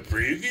about the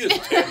previous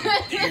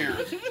 10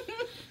 years?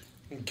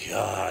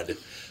 God.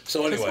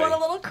 So anyway. Just want a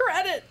little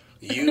credit.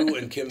 You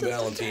and Kim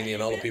Valentini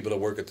and all the people that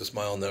work at the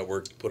Smile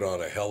Network put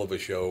on a hell of a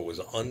show. It was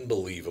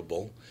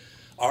unbelievable.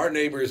 Our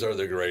neighbors are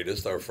the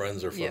greatest. Our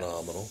friends are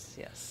phenomenal.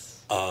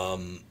 Yes.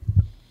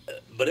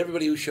 But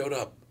everybody who showed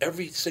up,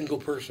 every single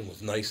person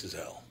was nice as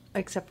hell.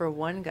 Except for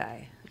one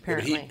guy, But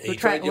apparently, he who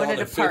tried yelling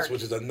wanted at to park. Fitz,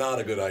 which is not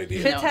a good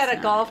idea. Fitz had a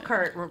golf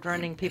cart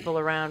running people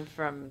around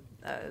from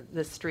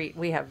the street.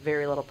 We have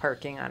very little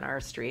parking on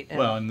our street.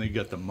 And they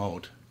got the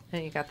moat.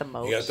 And you got the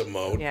moat. You got the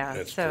moat. Yeah.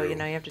 That's so true. you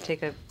have to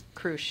take a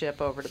cruise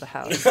ship over to the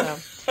house. So.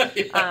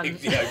 I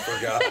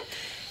forgot.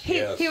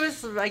 He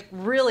was like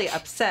really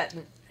upset,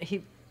 and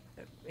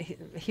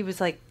he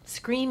was like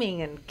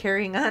screaming and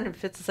carrying on. And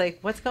Fitz is like,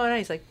 "What's going on?"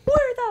 He's like,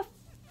 "Where the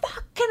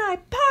fuck can I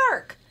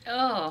park?"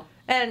 Oh.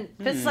 And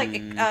Fitz is like,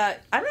 "I'm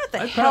not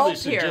the I'd help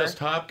probably here." suggest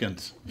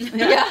Hopkins.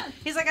 Yeah.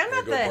 He's like, "I'm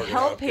not go the park at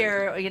help Hopkins.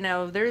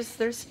 here.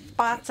 There's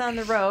spots on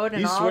the road,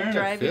 and He's I'll swearing at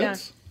drive you down."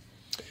 Fitz?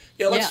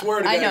 Yeah, let's Yeah,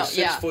 swear to I God, know, he's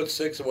yeah.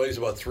 6'6" and weighs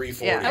about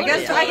 340. Yeah, I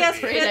guess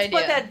Great Fitz put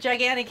idea. that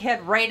gigantic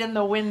head right in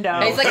the window.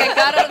 He's like, I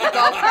got out of the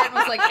golf cart and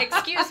was like,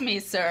 excuse me,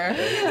 sir.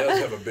 Yeah, he does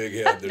have a big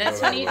head. There's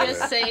That's no when you doubt about just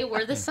that. say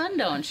where the sun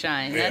don't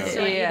shine. Yeah. That's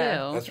what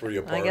Yeah. you do. That's where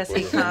you park. I guess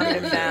he with him. calmed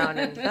him down,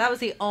 and that was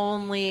the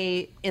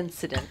only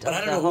incident But I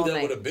of don't the know whole who that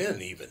night. would have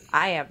been even.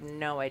 I have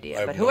no idea, I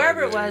have but no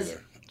whoever it idea was,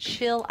 either.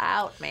 chill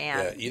out, man.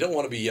 Yeah, you don't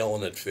want to be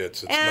yelling at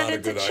Fitz. It's And not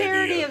it's a good a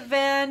charity idea.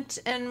 event,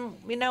 and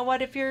you know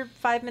what? If you're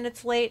 5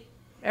 minutes late,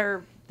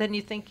 or than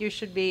you think you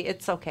should be,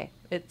 it's okay.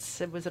 It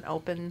was an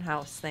open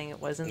house thing. It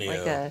wasn't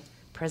like Yeah. a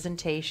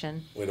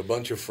presentation. We had a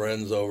bunch of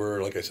friends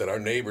over. Like I said, our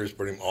neighbors,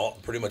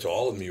 pretty much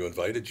all of them you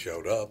invited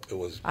showed up. It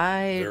was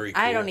very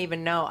cool. I don't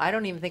even know. I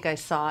don't even think I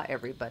saw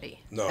everybody.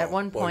 No, At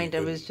one well, you point, it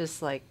was couldn't.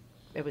 just like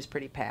it was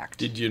pretty packed.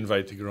 Did you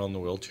invite the girl in the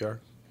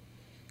wheelchair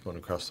going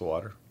across the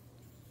water?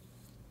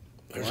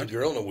 There's a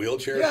girl in a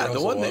wheelchair. Yeah, across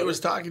the one that water. was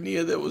talking to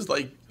you that was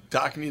like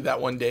talking to you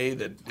that one day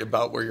that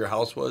about where your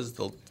house was.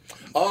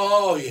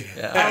 Oh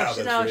yeah.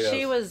 Yeah. No,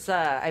 she was,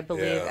 I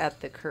believe, Yeah.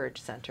 at the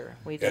Courage Center.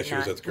 We Yeah, did she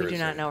was not. at the We Courage do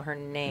not Center. know her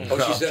name. Oh,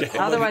 she said.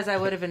 Otherwise, I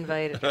would have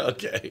invited her.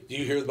 Okay. Do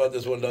you hear about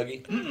this one,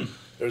 Dougie?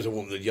 There's a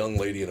young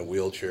lady in a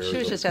wheelchair. She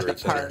was just at the Courage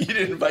Center. park. You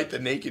didn't invite the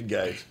naked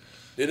guys.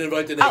 Didn't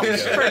invite the Oh, naked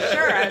guy. for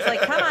sure. I was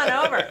like, come on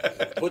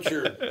over. Put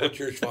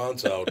your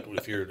schwanz out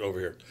if you're over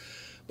here.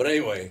 But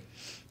anyway,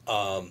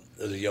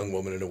 there's a young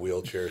woman in a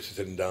wheelchair. She's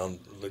sitting down,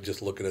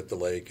 just looking at the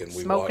lake, and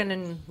we Smoking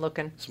and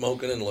looking.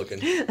 smoking and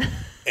looking.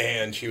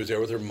 And she was there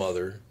with her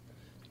mother,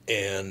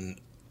 and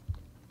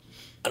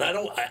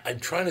I'm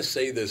trying to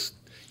say this.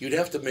 You'd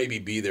have to maybe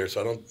be there,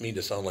 so I don't mean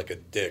to sound like a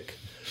dick,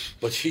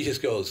 but she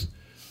just goes,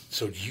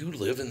 "So do you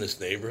live in this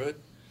neighborhood?"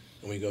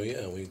 And we go,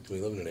 "Yeah, we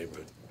live in a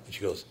neighborhood." And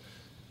she goes,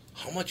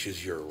 "How much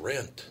is your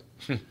rent?"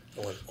 I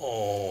went,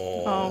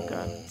 "Oh, Oh,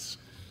 God.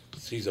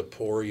 She's a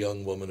poor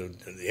young woman.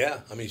 And yeah,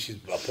 I mean, she's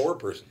a poor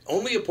person.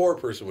 Only a poor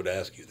person would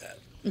ask you that.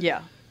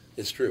 Yeah.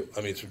 It's true.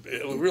 I mean,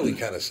 it was really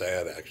kind of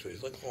sad, actually.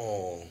 It's like,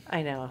 oh.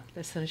 I know.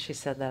 As soon as she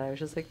said that, I was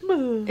just like,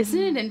 "Boo." Isn't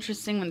it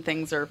interesting when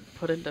things are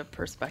put into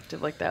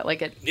perspective like that?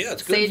 Like Yeah,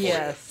 it's good Sage, for you.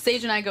 Yes.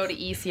 Sage and I go to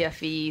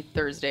ECFE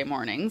Thursday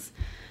mornings,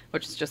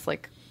 which is just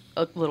like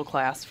a little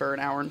class for an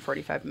hour and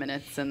 45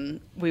 minutes.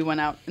 And we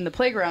went out in the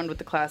playground with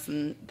the class,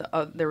 and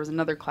there was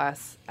another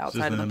class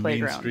outside of the Mean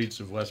playground. Streets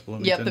of West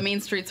Bloomington. Yep, the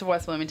mean streets of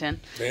West Bloomington.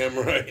 Damn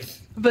right.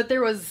 But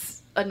there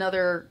was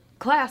another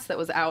class that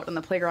was out on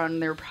the playground,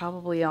 and they were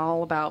probably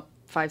all about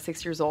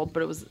 5-6 years old,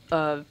 but it was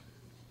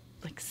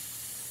like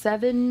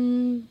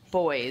 7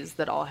 boys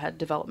that all had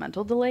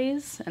developmental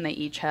delays, and they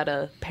each had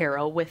a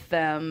para with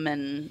them,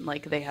 and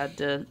like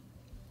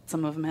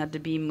some of them had to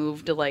be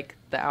moved to like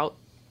the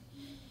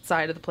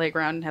outside of the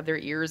playground and have their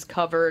ears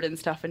covered and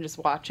stuff, and just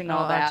watching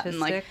all that and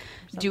like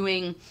autistic or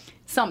doing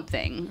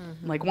something.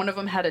 Like one of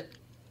them had a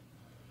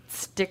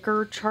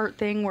sticker chart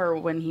thing where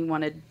when he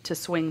wanted to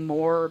swing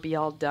more or be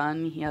all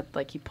done,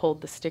 he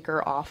pulled the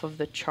sticker off of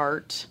the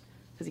chart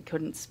because he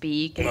couldn't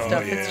speak and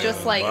stuff. yeah. It's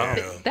just like Wow.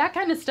 that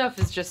kind of stuff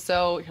is just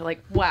so you're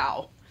like,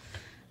 wow,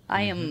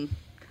 I am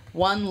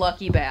one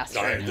lucky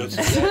bastard. That's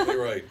exactly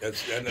right.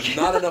 And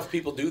not enough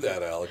people do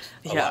that, Alex.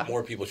 A Yeah. lot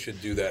more people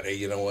should do that. Hey,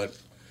 you know what?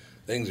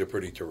 Things are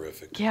pretty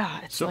terrific.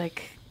 Yeah, it's So-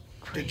 like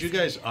Did you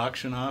guys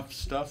auction off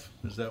stuff?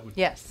 Is that what?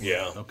 Yes.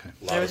 Yeah. Okay.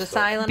 Lot There of was a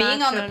stuff. silent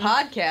being on auction. the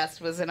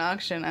podcast was an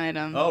auction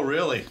item. Oh,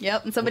 really?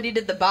 Yep, and somebody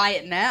did the buy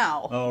it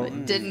now. Oh,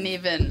 It didn't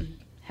even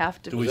have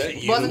to. Was that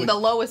It you? wasn't the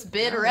lowest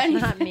bid or Not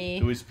anything. Do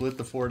me. we split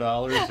the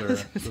 $4 or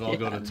does it all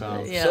go to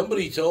Tom? Yeah.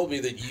 Somebody told me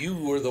that you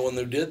were the one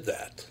who did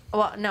that.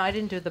 Well, no, I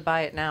didn't do the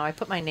buy it now. I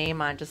put my name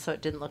on just so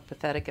it didn't look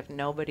pathetic if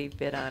nobody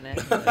bid on it.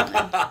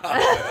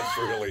 That's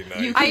really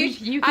nice. You I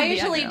can be on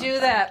usually your do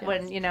own that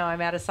podcast. when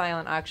I'm at a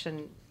silent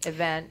auction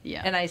event,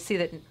 and I see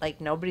that like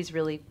nobody's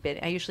really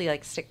bidding. I usually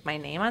like stick my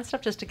name on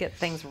stuff just to get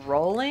things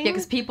rolling. Yeah,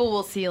 because people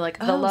will see like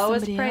the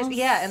lowest somebody price. else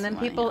Yeah, and then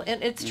wanting people, it.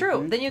 and it's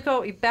true. Then you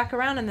go back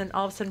around, and then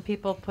all of a sudden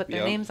people put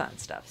their names on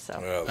stuff. So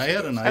I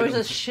had an I was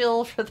item. a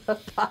shill for the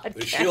podcast.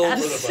 The shill for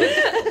the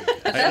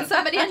podcast. But then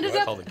somebody ended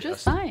call up the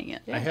just guest. buying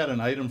it. I had an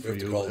item for have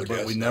to you, call the but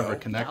we guest never now.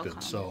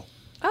 connected. So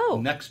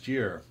next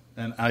year,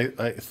 and I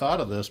thought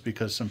of this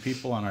because some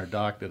people on our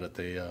dock did it.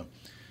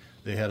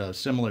 They had a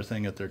similar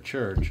thing at their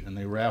church, and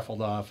they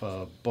raffled off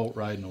a boat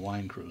ride and a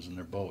wine cruise in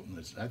their boat. And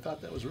I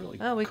thought that was really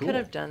Oh, we cool. could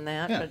have done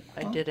that, Yeah, but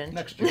I well, didn't.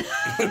 Next year.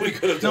 We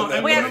could have done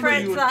that. We have remember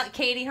friends, you would-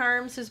 Katie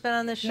Harms, who's been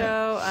on the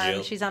show.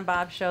 Yep. She's on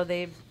Bob's show.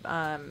 They've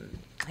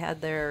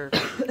had their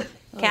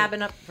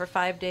cabin up for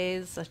 5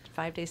 days, a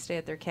 5-day stay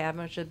at their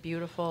cabin, which is a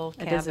beautiful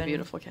cabin. It is a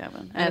beautiful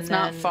cabin, and And it's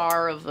not then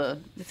far of a.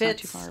 It's not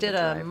too Fitz far of did a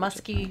drive, which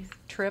is muskie fine.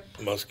 trip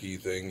Muskie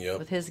thing, yep.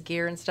 with his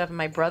gear and stuff, and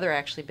my brother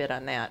actually bid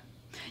on that.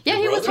 Yeah,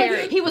 he was. brother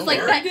did? He was like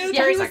Larry that. did? Yeah, he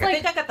Terry's was like, I like.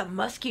 think I got the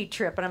muskie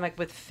trip, and I'm like,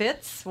 with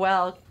Fitz?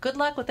 Well, good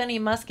luck with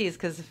any muskies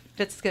because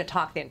Fitz is going to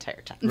talk the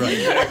entire time. Right.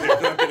 Exactly.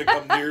 They're not going to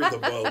come near the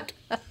boat.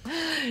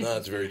 No,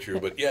 that's very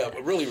true. But yeah,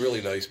 really,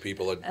 really nice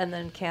people. And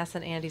then Cass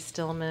and Andy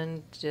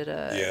Stillman did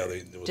a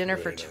It was dinner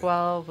for very nice.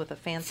 12 with a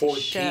fancy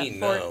 14 chef.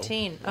 now.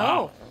 14.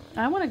 Wow.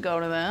 I want to go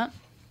to that.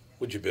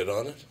 Would you bid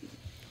on it?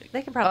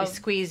 They can probably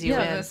squeeze you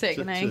yeah, I in. was gonna say,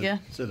 can I get?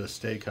 It's at a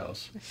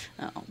steakhouse.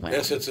 Oh, well.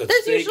 Yes, it's a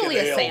There's steak usually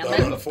and a ale salmon.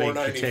 down A at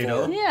baked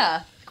potato. $4.94.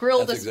 Yeah,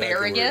 grilled That's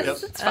exactly what it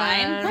asparagus. is. It's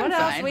fine. I'm what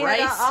else? fine. We Rice.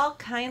 had all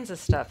kinds of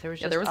stuff. There was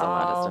Yeah, just there was a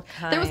lot of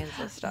stuff. There kinds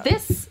of stuff.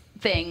 This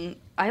thing,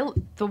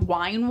 the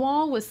wine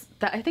wall was.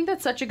 I think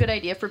that's such a good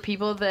idea for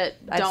people that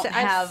don't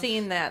have. I've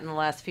seen that in the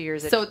last few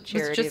years at So it was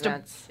charity just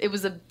events. it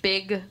was a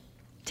big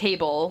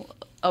table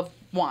of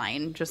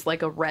wine, just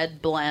like a red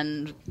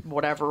blend,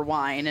 whatever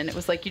wine, and it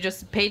was like you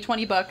just pay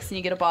 $20 and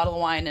you get a bottle of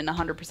wine, and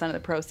 100% of the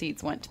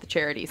proceeds went to the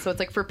charity. So it's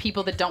like for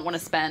people that don't want to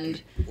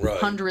spend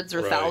hundreds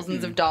or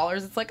thousands of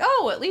dollars, it's like,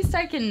 oh, at least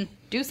I can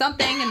do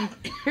something, and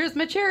here's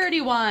my charity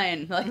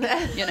wine, like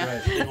you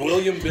know. Did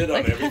William bid on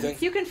everything?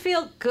 You can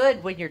feel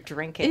good when you're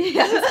drinking.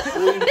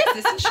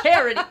 This is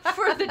charity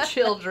for the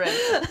children.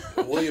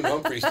 William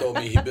Humphreys told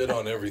me he bid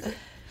on everything.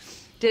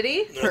 Did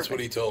he? That's what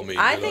he told me.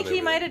 I bid on think he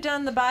everything. might have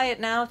done the buy it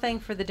now thing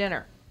for the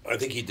dinner. I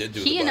think he did do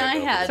He the and buy I it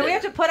now. had- So we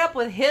have to put up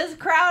with his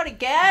crowd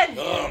again.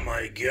 Oh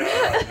my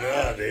God,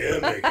 not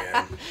him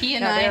again. He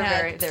and No, I they're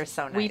had. they're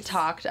so nice. We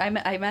talked. I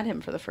met him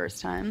for the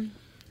first time.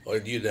 Well,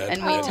 you'd have And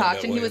to we have talked,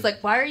 that and he way. was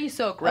like, "Why are you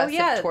so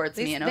aggressive towards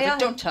me?" And I was like,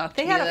 "Don't talk to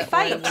They me had a that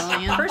fight. way,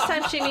 William." First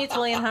time she meets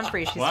William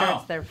Humphrey, she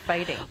starts their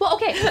fighting. Well,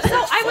 okay, so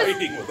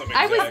Fighting with him,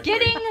 I was exactly.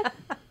 getting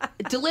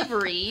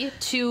delivery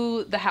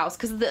to the house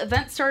because the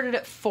event started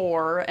at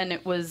 4 and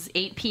it was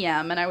 8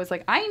 p.m. and I was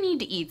like, I need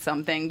to eat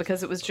something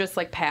because it was just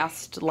like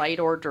past light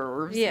hors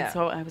d'oeuvres. Yeah. And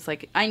so I was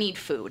like, I need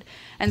food,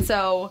 and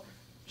so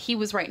he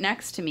was right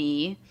next to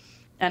me.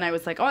 And I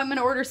was like, "Oh, I'm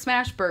gonna order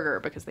smash burger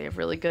because they have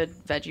really good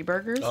veggie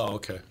burgers." Oh,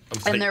 okay.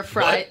 And their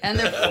fries, and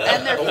their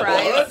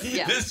fries. What?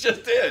 Yeah. This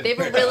just in. They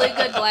have a really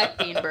good black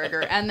bean burger,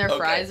 and their Okay.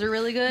 fries are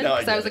really good. No,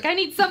 I So I was get like, I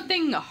need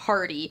something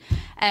hearty,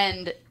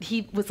 and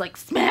he was like,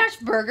 "Smash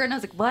burger," and I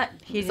was like, "What?"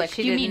 He's like,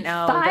 she "You didn't mean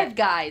know Five that-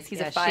 Guys?" He's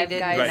Yeah, a she Five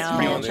didn't Guys know.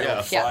 Right, fan. they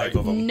have Yeah. 5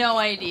 of them. No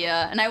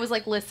idea. And I was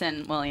like,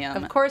 "Listen, William."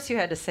 Of course, you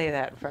had to say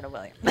that in front of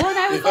William. Well, and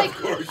I was Of like,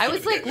 course I you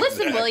was like, did.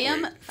 "Listen, Exactly.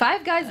 William,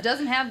 Five Guys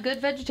doesn't have good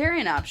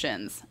vegetarian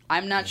options.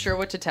 I'm not sure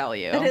what to tell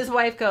you." And his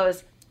wife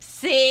goes,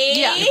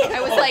 "See?" Yeah,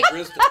 I was like,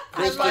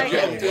 Krista like-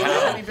 jumped in.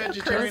 How many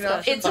vegetarian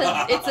options?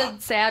 it's a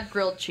sad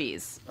grilled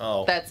cheese.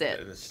 Oh, That's it.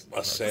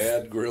 A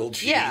sad grilled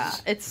cheese. Yeah,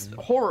 it's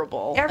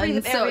horrible. Every-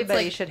 And so it's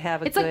everybody like- should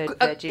have a it's good like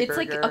veggie It's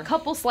like burger. a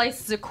couple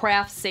slices of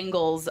Kraft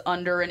singles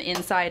under an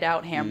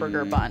inside-out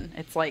hamburger bun.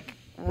 It's like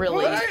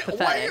really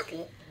pathetic.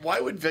 Why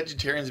would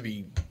vegetarians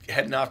be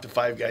heading off to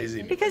Five Guys?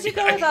 Because you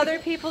go with other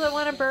people that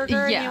want a burger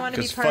and Yeah. you want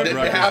to be Because part of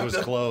Fuddruckers it. was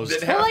closed.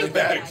 That have Well, the like-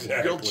 bag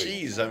Exactly. grilled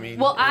cheese. I mean,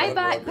 Well, I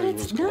buy, Fuddruckers but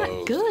it's was not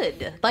closed.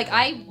 good. Like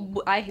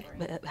I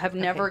have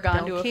never gone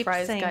Don't to a keep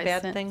Fries saying Guys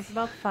bad since. things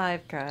about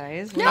Five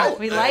Guys. No.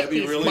 we That'd like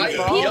be these really my good.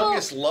 People-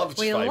 youngest loves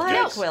we Five like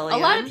Guys. William.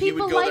 A lot of He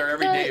people would go like there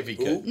every the, day if he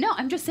could. No,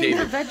 I'm just saying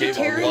they're David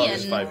vegetarian.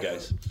 loves Five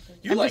Guys.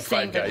 You I'm like just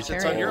saying Five Guys.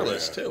 It's on your vegetarian.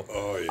 list too.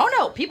 Oh, yeah. Oh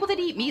no, people that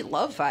eat meat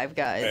love Five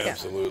Guys.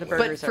 Absolutely. The But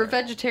burgers for are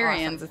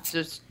vegetarians, awesome. it's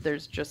just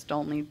there's just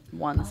only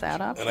one sad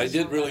option. And I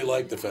did really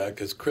like the fact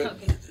because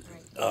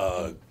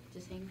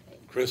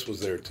Chris was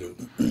there too.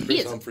 He Chris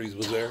is Humphreys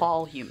was a there.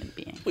 tall human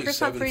being. He's Chris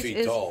 7 Humphreys feet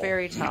is tall.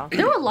 very tall.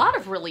 There were a lot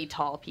of really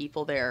tall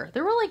people there.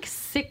 There were like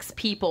 6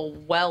 people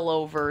well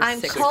over I'm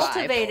 6'5".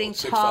 cultivating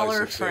 6'5",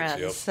 taller 6'6",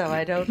 friends, yep. so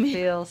I don't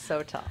feel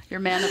so tall.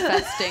 You're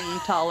manifesting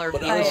taller But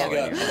people. honest to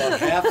when God, you're- about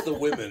half the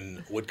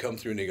women would come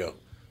through and they go,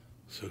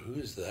 "So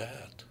who's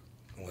that?"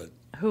 I went,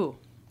 Who?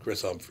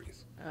 Chris Humphreys.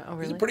 Oh, He's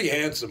really? a pretty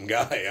handsome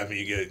guy. I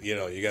mean,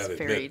 you got to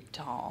Very admit,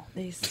 tall.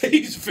 he's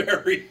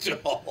very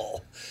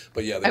tall.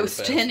 But yeah, they I were was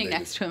standing fascinated.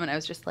 next to him and I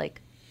was just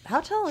like,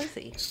 How tall is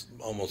he?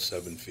 Almost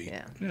 7 feet.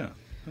 Yeah. Yeah,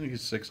 I think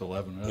he's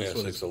 6'11". Yeah, That's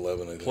what his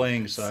 6'11", I think.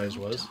 playing size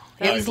was.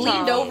 and he's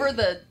leaned tall. over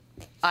the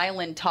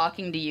island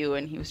talking to you,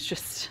 and he was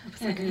just, I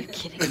was like, are you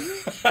kidding?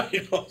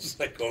 I was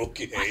like,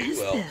 okay,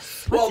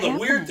 well, the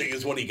weird thing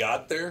is when he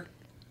got there,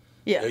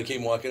 he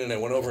came walking in, I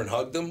went over and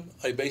hugged him.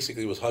 I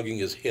basically was hugging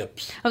his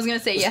hips. I was going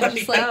to say,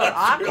 just like,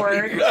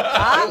 awkward.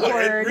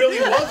 It really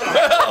was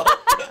awkward.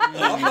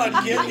 I'm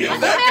not kidding you.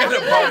 That kind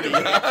of party.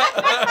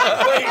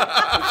 Wait,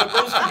 it's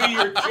supposed to be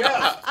your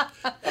chest.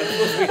 I'm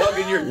supposed to be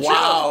hugging your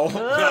chest,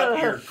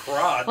 not your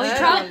crotch.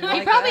 Well,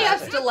 he probably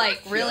has to,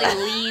 like, really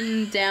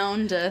lean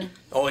down to...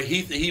 Oh,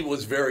 he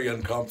was very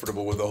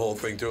uncomfortable with the whole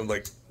thing, too. I'm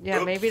like,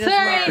 yeah, maybe oops.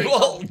 that's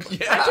Well, I'm too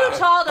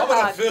tall to How about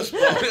hug. a fist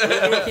bump?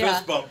 We'll do a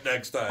fist bump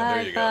next time.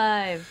 There you go.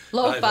 Five.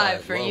 Low High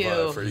five for you.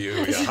 Low five for you.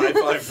 Yeah, high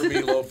five for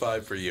me, low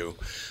five for you.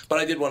 But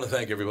I did want to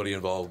thank everybody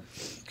involved.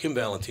 Kim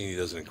Valentini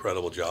does an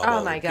incredible job.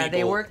 Oh my God,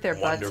 they work their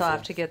butts wonderful.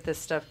 off to get this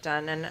stuff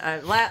done. And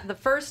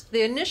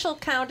the initial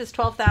count is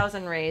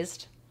 12,000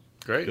 raised.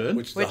 Great. Good.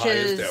 Which is the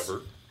highest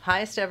ever.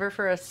 Highest ever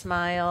for a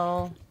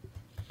Smile,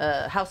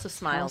 House of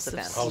Smiles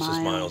event. House of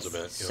Smiles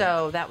event. Yeah.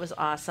 So that was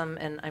awesome,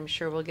 and I'm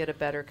sure we'll get a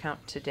better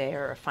count today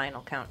or a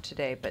final count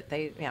today. But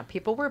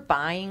people were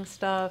buying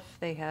stuff.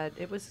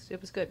 It was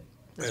good.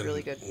 It was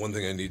really good. One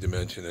thing I need to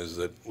mention is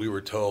that we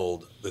were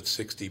told that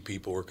 60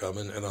 people were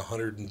coming and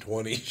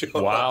 120 showed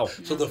Wow. up.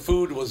 So the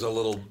food was a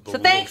little So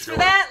thanks for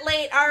that,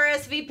 late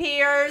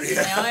RSVPers.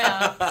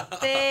 Yeah.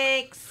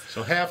 Thanks.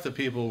 So half the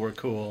people were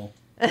cool.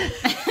 No,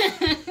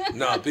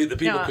 the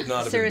people could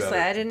not have seriously, been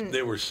better. I didn't.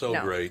 They were so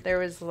great. There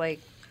was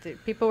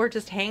people were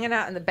just hanging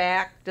out in the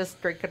back, just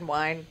drinking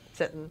wine,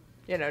 sitting,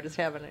 just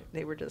having it.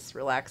 They were just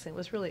relaxing.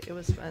 It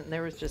was fun.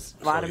 There was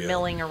just a lot of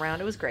milling around.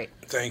 It was great.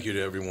 Thank you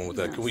to everyone with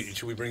that.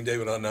 Should we bring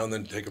David on now and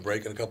then take a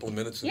break in a couple of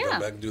minutes and Yeah.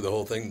 come back and do the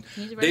whole thing?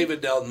 David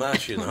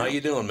Dalmatian, how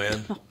you doing,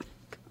 man?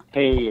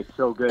 Hey, it's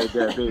so good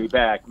to be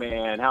back,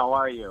 man. How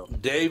are you?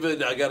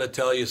 David, I got to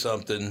tell you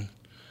something.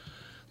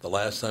 The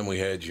last time we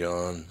had you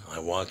on, I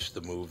watched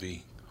the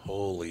movie.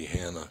 Holy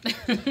Hannah.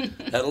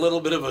 Had a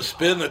little bit of a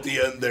spin at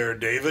the end there,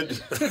 David.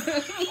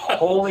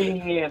 Holy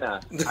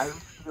Hannah. I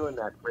was doing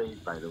that phrase,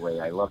 by the way.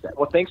 I love that.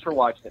 Well, thanks for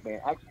watching it,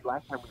 man. Actually,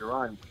 last time we were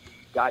on, we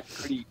got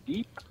pretty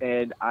deep,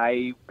 and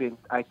I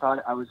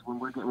thought when we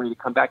were getting ready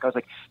to come back, I was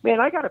like, man,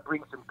 I got to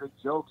bring some good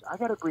jokes. I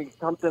got to bring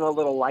something a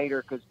little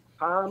lighter, because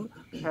Tom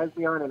has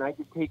me on, and I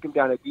just take him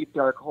down a deep,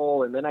 dark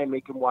hole, and then I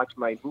make him watch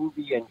my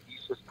movie, and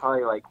he's just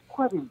probably like,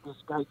 what is this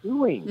guy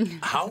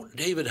doing?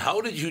 David, how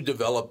did you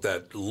develop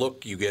that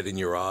look you get in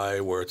your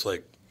eye where it's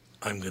like,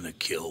 I'm going to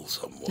kill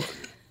someone?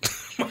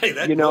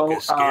 That look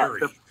is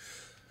scary.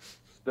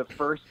 The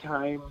first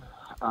time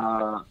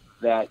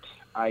that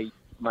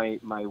my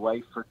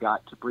wife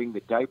forgot to bring the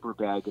diaper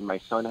bag, and my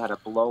son had a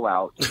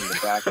blowout in the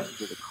back of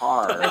the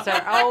car. Those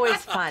are always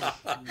fun.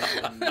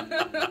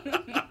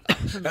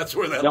 That's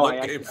where that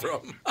look came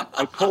from.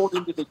 I pulled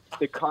into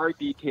the car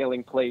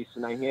detailing place,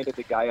 and I handed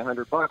the guy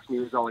 $100, and he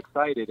was all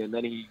excited. And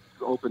then he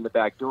opened the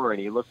back door,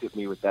 and he looked at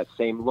me with that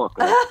same look,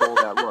 and I stole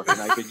that look, and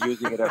I've been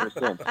using it ever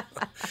since.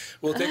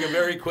 We'll take a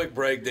very quick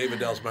break. David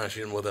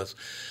Dalsmashian with us.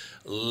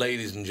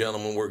 Ladies and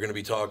gentlemen, we're going to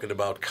be talking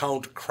about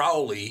Count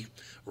Crowley,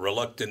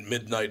 Reluctant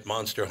Midnight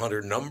Monster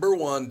Hunter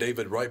 #1.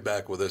 David, right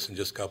back with us in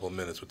just a couple of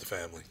minutes with the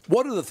family.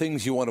 What are the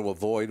things you want to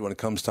avoid when it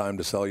comes time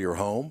to sell your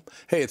home?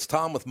 Hey, it's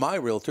Tom with my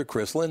realtor,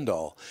 Chris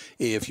Lindahl.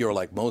 If you're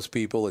like most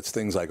people, it's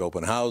things like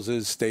open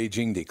houses,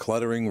 staging,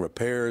 decluttering,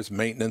 repairs,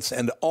 maintenance,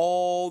 and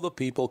all the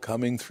people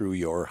coming through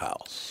your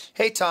house.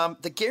 Hey, Tom,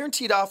 the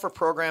Guaranteed Offer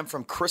program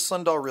from Chris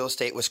Lindahl Real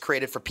Estate was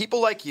created for people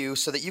like you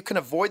so that you can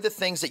avoid the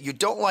things that you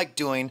don't like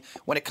doing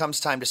when it comes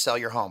time to sell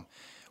your home.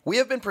 We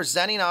have been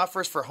presenting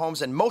offers for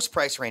homes in most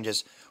price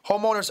ranges.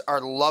 Homeowners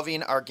are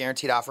loving our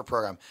Guaranteed Offer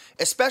program,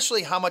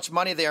 especially how much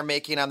money they are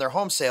making on their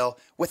home sale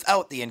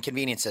without the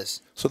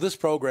inconveniences. So this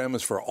program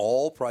is for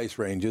all price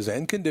ranges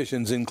and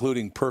conditions,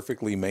 including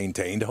perfectly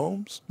maintained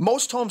homes?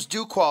 Most homes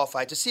do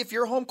qualify. To see if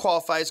your home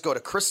qualifies, go to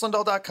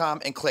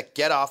chrislindahl.com and click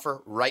Get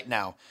Offer right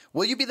now.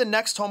 Will you be the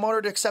next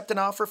homeowner to accept an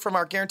offer from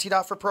our Guaranteed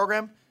Offer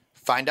program?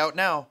 Find out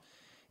now.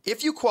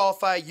 If you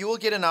qualify, you will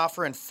get an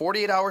offer in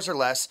 48 hours or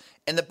less,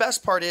 and the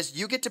best part is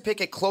you get to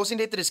pick a closing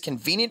date that is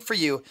convenient for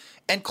you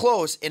and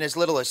close in as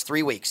little as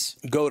 3 weeks.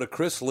 Go to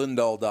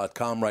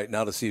chrislindahl.com right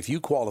now to see if you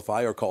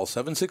qualify or call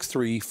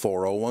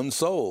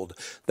 763-401-SOLD.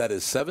 That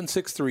is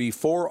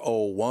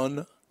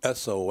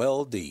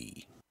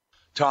 763-401-SOLD.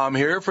 Tom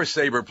here for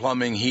Sabre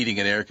Plumbing, Heating,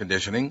 and Air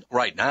Conditioning.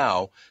 Right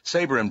now,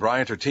 Sabre and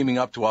Bryant are teaming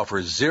up to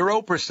offer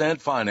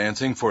 0%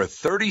 financing for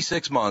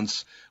 36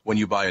 months when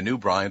you buy a new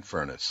Bryant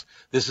furnace.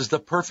 This is the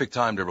perfect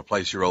time to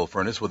replace your old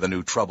furnace with a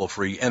new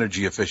trouble-free,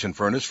 energy-efficient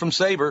furnace from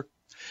Sabre.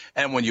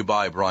 And when you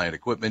buy Bryant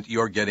equipment,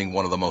 you're getting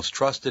one of the most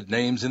trusted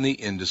names in the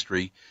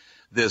industry.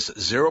 This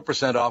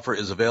 0% offer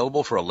is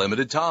available for a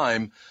limited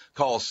time.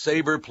 Call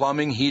Sabre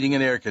Plumbing, Heating,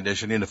 and Air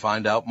Conditioning to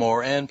find out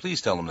more, and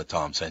please tell them that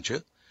Tom sent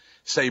you.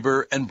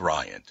 Sabre and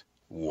Bryant,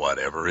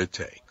 whatever it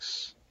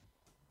takes.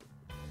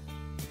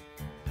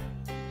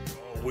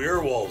 Oh,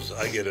 werewolves,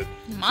 I get it.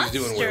 Monsters.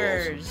 She's doing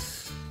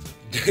werewolves.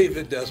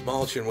 David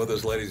Desmalchian with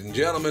us, ladies and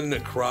gentlemen.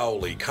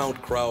 Crowley,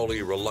 Count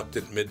Crowley,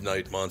 Reluctant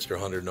Midnight Monster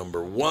Hunter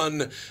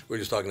 #1. We're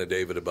just talking to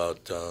David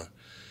about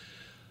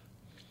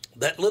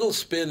that little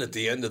spin at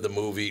the end of the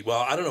movie. Well,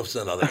 I don't know if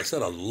it's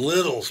not a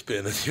little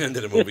spin at the end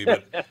of the movie,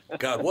 but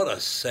God, what a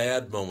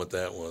sad moment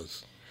that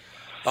was.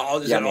 All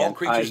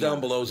Creatures Down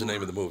Below is the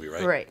name of the movie,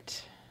 right?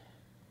 Right.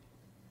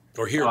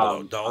 Or Here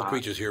Below. All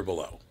Creatures Here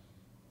Below.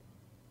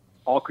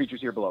 All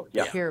Creatures Here Below.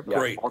 Yeah. Here Below.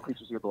 Great. All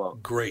Creatures Here Below.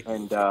 Great.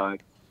 And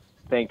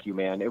thank you,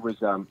 man. It was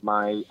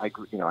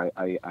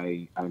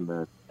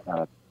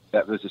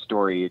that was a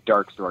story, a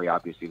dark story,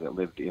 obviously, that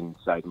lived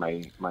inside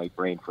my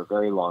brain for a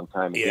very long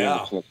time. And getting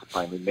the chance to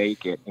finally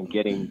make it, and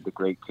getting the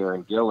great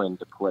Karen Gillan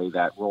to play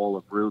that role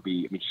of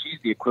Ruby. I mean, she's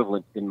the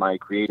equivalent in my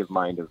creative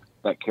mind of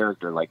that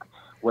character, like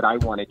what I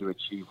wanted to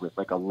achieve with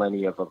like a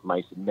Lenny of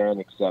Mice and Men,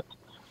 except,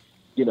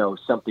 you know,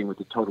 something with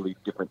a totally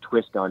different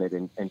twist on it.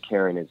 And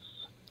Karen is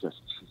just,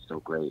 she's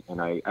so great.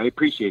 And I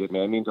appreciate it,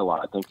 man. It means a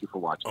lot. Thank you for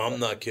watching. I'm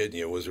not kidding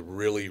you. It was a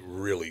really,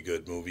 really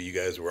good movie. You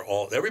guys were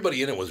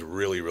everybody in it was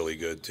really, really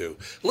good, too.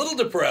 A little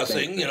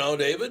depressing, you know,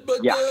 David,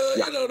 but, you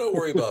know, don't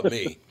worry about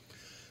me.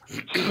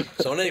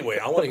 So anyway,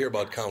 I want to hear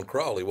about Count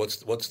Crowley. What's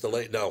the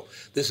late? No,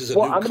 this is a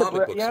new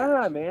comic book.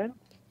 Yeah, man.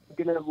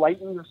 I'm going to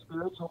lighten your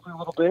spirits hopefully a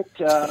little bit.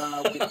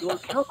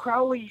 Count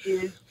Crowley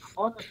is,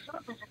 on the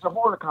surface, it's a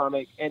horror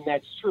comic, and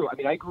that's true. I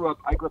mean, I grew up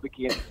in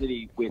Kansas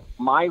City with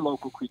my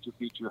local creature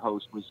feature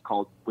host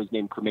was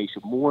named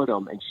Cremation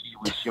Mortem, and she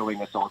was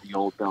showing us all the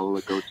old Bela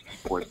Lugosi,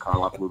 Boris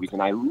Karloff movies,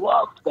 and I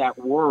loved that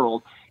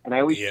world, and I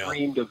always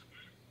dreamed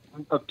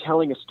of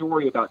telling a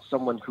story about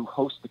someone who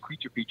hosts the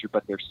creature feature,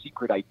 but their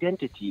secret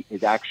identity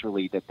is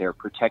actually that they're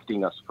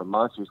protecting us from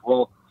monsters.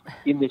 Well,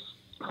 in this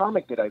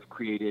comic that I've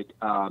created,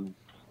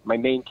 my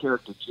main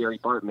character, Jerry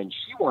Bartman,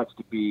 she wants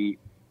to be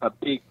a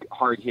big,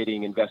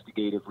 hard-hitting,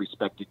 investigative,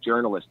 respected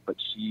journalist, but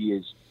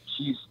she's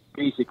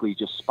basically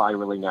just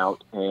spiraling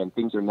out, and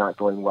things are not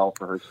going well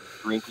for her.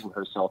 She's drinking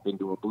herself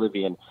into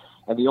oblivion,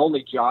 and the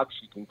only job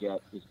she can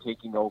get is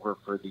taking over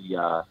for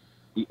the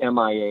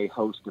MIA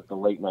host of the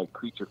late-night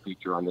creature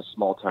feature on this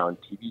small-town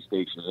TV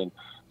station. And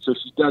so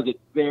she does it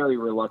very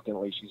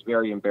reluctantly. She's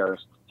very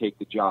embarrassed to take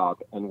the job,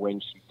 and when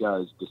she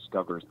does,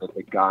 discovers that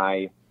the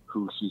guy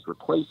who she's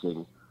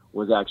replacing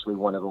was actually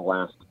one of the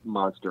last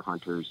monster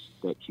hunters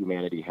that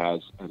humanity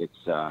has at its,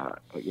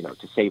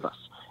 to save us.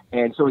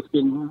 And so it's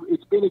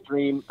been a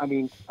dream. I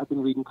mean, I've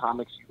been reading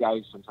comics, you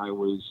guys, since I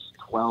was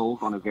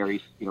 12 on a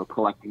very,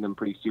 collecting them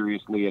pretty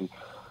seriously. And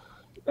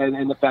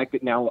the fact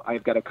that now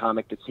I've got a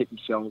comic that's hitting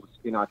shelves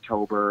in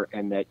October,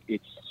 and that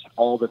it's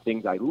all the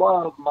things I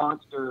love,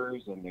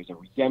 monsters, and there's a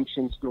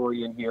redemption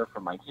story in here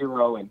for my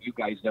hero. And you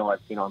guys know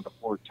I've been on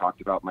before,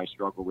 talked about my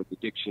struggle with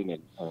addiction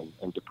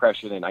and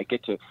depression, and I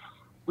get to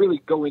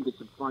really go into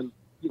some fun,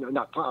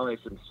 not probably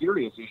some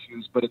serious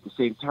issues, but at the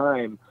same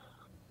time,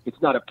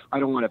 it's not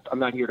I'm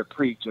not here to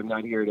preach. I'm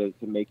not here to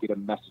make it a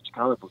message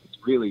comic book. It's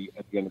really,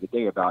 at the end of the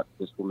day, about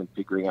this woman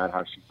figuring out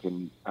how she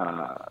can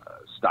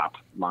stop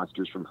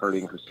monsters from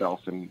hurting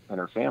herself and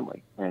her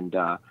family. And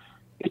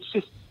it's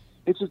just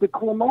a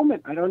cool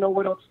moment. I don't know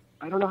what else.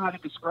 I don't know how to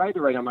describe it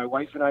right now. My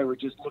wife and I were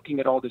just looking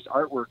at all this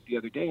artwork the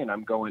other day, and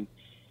I'm going,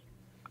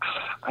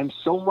 I'm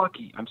so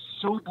lucky. I'm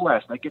so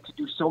blessed. I get to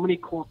do so many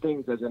cool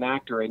things as an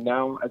actor and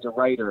now as a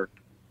writer.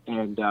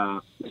 And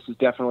this is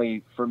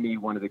definitely, for me,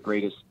 one of the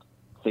greatest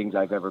things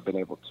I've ever been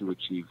able to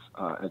achieve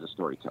as a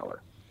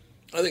storyteller.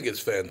 I think it's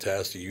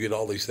fantastic. You get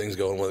all these things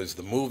going, whether it's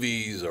the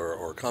movies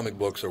or comic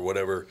books or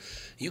whatever.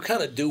 You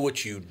kind of do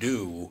what you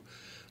do.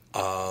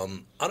 I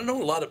don't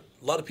know a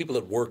lot of people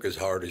that work as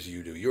hard as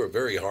you do. You're a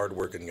very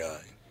hard-working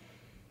guy.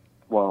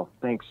 Well,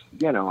 thanks.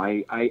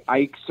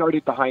 I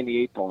started behind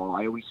the eight ball.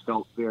 I always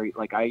felt very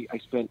like I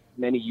spent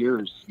many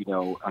years,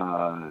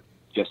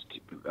 just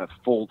a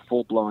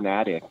full-blown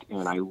addict,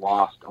 and I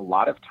lost a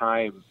lot of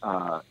time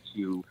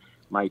to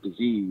my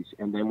disease.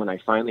 And then when I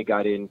finally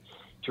got into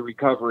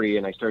recovery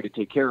and I started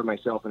to take care of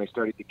myself and I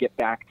started to get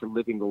back to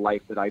living the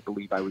life that I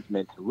believe I was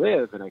meant to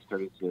live, and I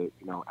started to,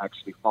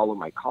 actually follow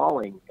my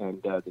calling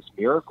and this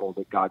miracle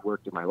that God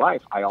worked in my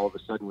life, I all of a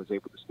sudden was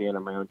able to stand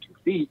on my own 2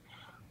 feet.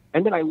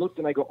 And then I looked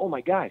and I go, oh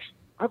my gosh,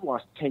 I've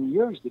lost 10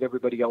 years that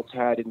everybody else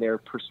had in their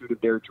pursuit of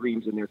their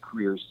dreams and their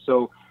careers.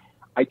 So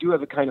I do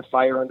have a kind of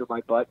fire under my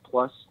butt.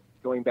 Plus,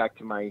 going back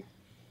to my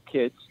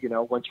kids,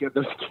 once you have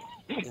those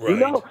kids, when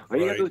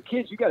you have those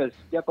kids, you got to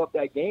step up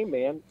that game,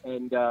 man.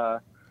 And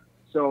but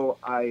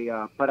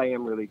I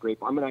am really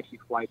grateful. I'm going to actually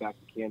fly back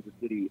to Kansas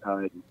City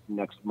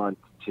next month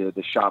to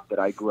the shop that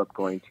I grew up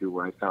going to,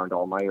 where I found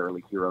all my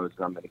early heroes.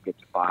 And I'm going to get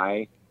to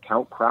buy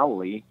Count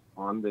Crowley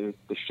on the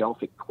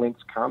shelf at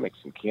Clint's Comics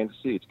in Kansas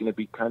City. It's going to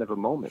be kind of a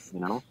moment,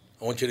 I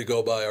want you to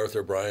go by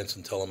Arthur Bryant's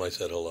and tell him I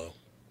said hello.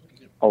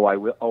 Oh, I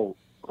will. Oh,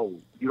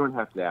 you don't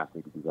have to ask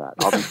me to do that.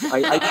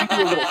 I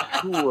do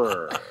a little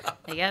tour.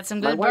 They got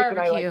some good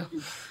barbecue.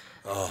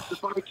 The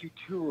barbecue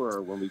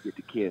tour when we get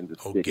to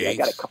Kansas City. Gates.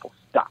 I got a couple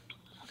stops.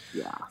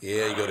 Yeah,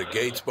 you go to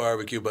Gates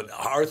Barbecue. But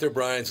Arthur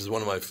Bryant's is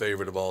one of my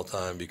favorite of all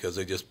time because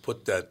they just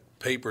put that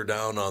paper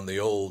down on the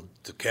old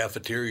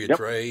cafeteria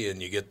tray,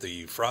 and you get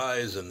the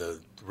fries and the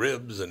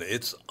ribs, and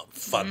it's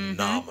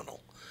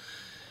phenomenal.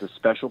 It's a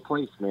special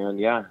place, man.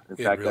 Yeah. In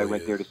fact, really I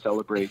went there to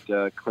celebrate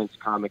Clint's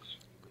Comics.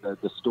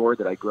 The store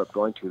that I grew up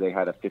going to, they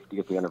had a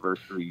 50th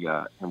anniversary,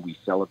 and we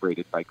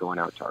celebrated by going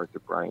out to Arthur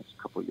Bryant's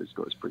a couple of years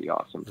ago. It was pretty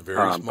awesome. Very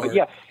smart. But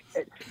yeah,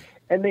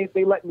 and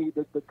they let me,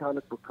 the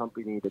comic book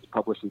company that's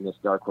publishing this,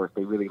 Dark Horse,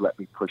 they really let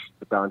me push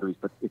the boundaries,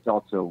 but it's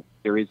also,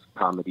 there is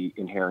comedy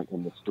inherent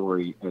in the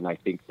story, and I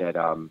think that,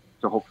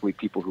 so hopefully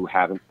people who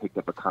haven't picked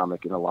up a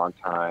comic in a long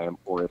time,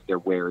 or if they're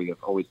wary of,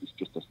 is this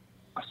just a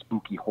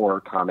spooky horror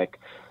comic,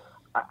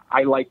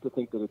 I like to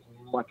think that it's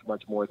much,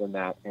 much more than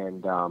that,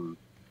 and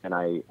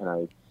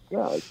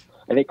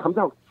it comes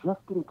out just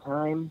in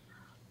time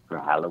for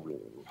Halloween.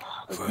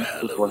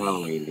 Before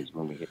Halloween is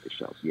when we hit the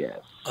shelves.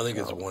 Yes, I think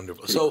it's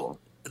wonderful. So cool.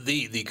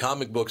 The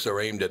comic books are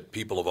aimed at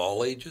people of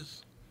all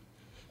ages.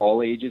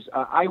 All ages.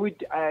 I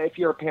would, if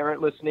you're a parent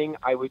listening,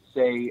 I would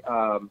say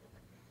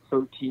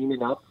 13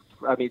 and up.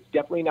 I mean, it's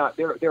definitely not.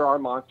 There are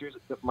monsters.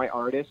 My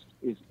artist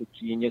is a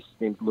genius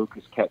named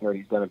Lucas Kettner.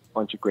 He's done a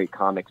bunch of great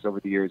comics over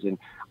the years, and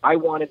I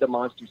wanted the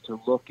monsters to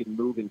look and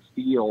move and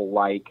feel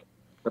like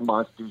the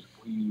monsters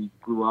we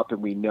grew up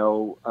and we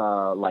know,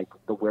 like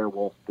the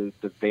werewolf, the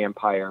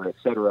vampire,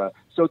 etc.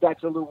 So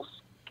that's a little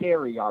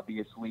scary,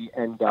 obviously.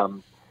 And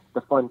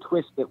the fun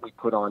twist that we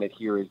put on it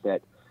here is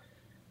that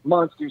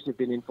monsters have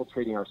been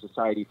infiltrating our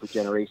society for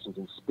generations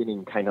and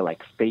spinning kind of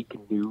like fake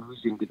news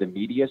into the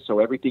media. So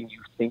everything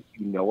you think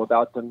you know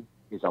about them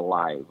is a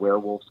lie.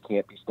 Werewolves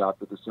can't be stopped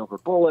with a silver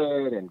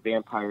bullet, and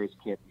vampires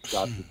can't be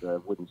stopped with a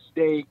wooden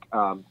stake.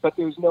 But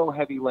there's no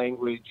heavy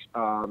language.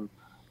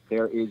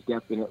 There is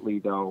definitely,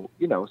 though,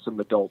 some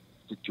adult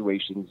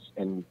situations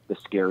and the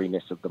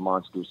scariness of the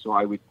monsters. So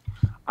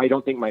I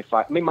don't think my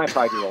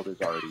 5-year-old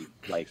is already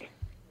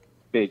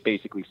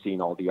basically seen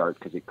all the art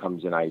because it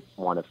comes in. I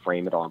want to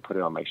frame it all and put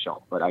it on my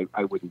shelf, but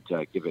I wouldn't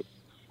give it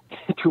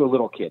to a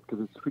little kid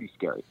because it's pretty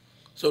scary.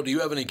 So do you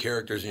have any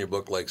characters in your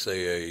book, like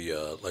say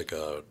a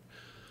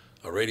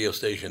radio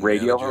station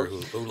manager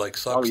who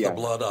sucks the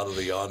blood out of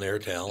the on-air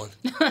talent?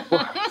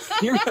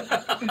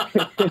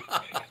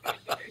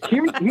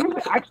 Here's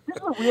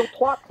a real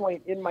plot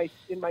point in my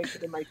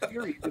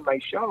series, in my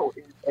show,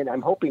 and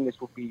I'm hoping this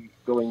will be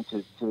going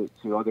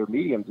to other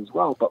mediums as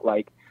well. But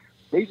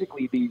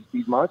basically,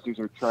 these monsters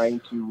are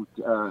trying to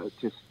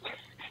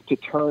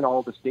turn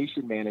all the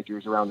station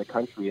managers around the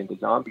country into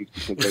zombies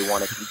because they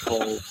want to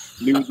control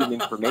news and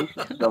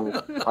information.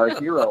 So our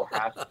hero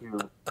has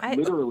to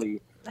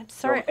literally. I'm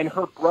sorry. And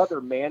her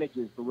brother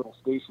manages the little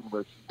station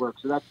where she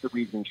works, so that's the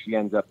reason she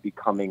ends up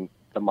becoming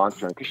the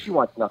monster, because she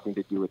wants nothing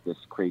to do with this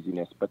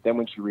craziness. But then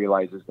when she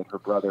realizes that her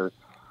brother,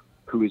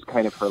 who is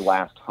kind of her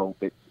last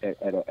hope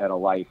at a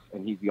life,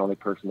 and he's the only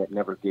person that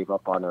never gave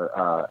up on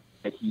her,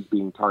 that he's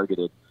being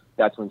targeted,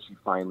 that's when she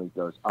finally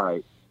goes, all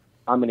right,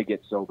 I'm going to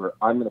get sober.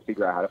 I'm going to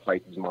figure out how to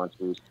fight these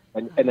monsters.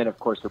 And then, of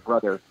course, her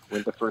brother,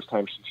 when the first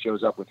time she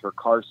shows up with her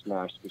car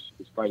smashed because she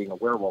was fighting a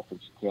werewolf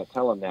and she can't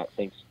tell him that,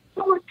 thinks,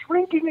 you're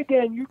drinking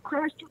again. You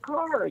crashed your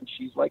car. And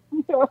she's like,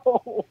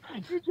 no,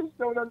 you just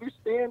don't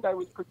understand. I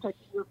was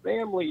protecting your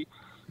family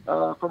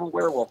from a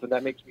werewolf. And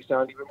that makes me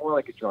sound even more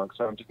like a drunk.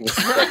 So I'm just going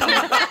to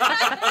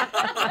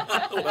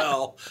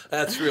Well,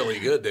 that's really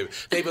good, David.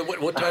 David,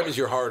 what time is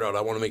your heart out?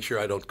 I want to make sure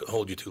I don't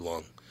hold you too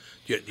long.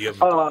 Do you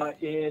have...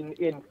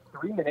 In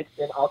 3 minutes,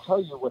 and I'll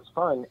tell you what's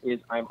fun is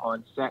I'm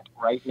on set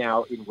right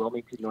now in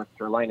Wilmington, North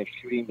Carolina,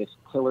 shooting this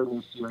killer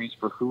new series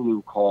for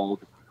Hulu called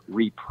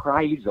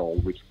Reprisal,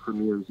 which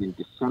premieres in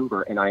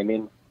December. And I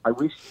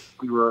wish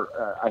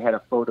I had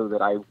a photo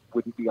that I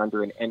wouldn't be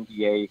under an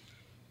NDA.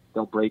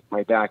 They'll break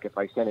my back if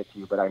I send it to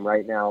you, but I'm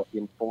right now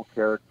in full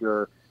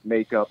character,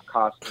 makeup,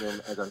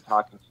 costume as I'm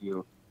talking to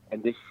you.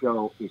 And this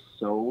show is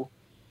so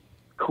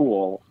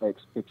cool.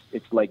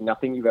 It's like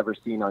nothing you've ever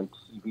seen on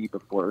TV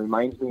before. It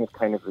reminds me of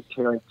kind of a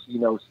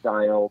Tarantino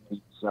style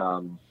meets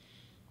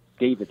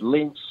David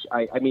Lynch.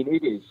 I mean,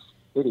 it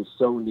is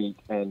so neat,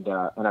 and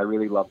I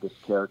really love this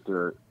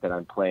character that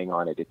I'm playing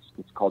on it.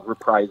 It's called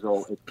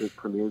Reprisal. It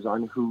premieres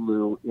on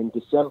Hulu in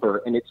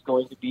December, and it's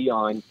going to be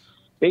on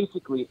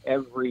basically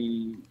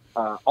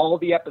all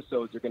the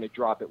episodes are going to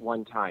drop at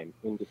one time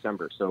in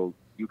December. So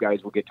you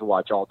guys will get to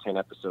watch all 10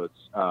 episodes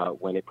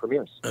when it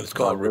premieres. And it's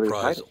called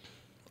Reprisal.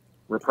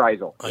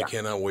 Reprisal. I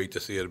cannot wait to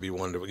see it. It'll be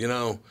wonderful.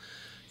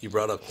 You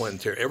brought up Quentin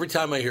Tarantino. Every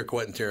time I hear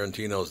Quentin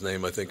Tarantino's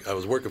name, I think I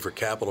was working for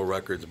Capitol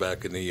Records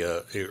back in the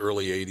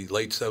early 80s,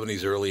 late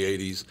 70s, early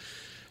 80s,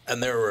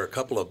 and there were a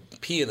couple of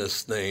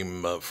pianists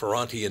named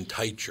Ferranti and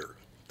Teicher.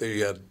 They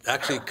had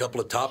actually a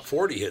couple of top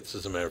 40 hits,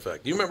 as a matter of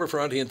fact. Do you remember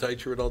Ferranti and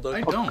Teicher at all, Doug?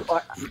 I don't.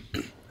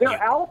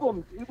 Their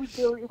albums, it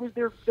was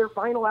their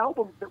vinyl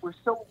albums that were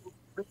so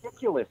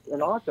ridiculous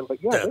and awesome.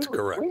 But yeah, that's they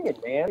were swinging,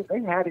 man.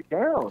 They had it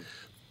down.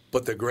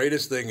 But the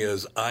greatest thing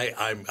is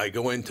I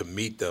go in to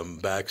meet them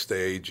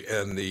backstage,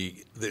 and the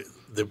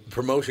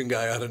promotion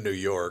guy out of New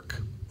York,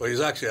 Well, he's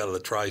actually out of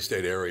the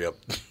tri-state area up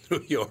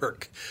New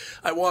York.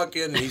 I walk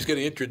in, and he's going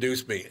to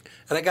introduce me.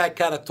 And the guy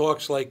kind of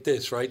talks like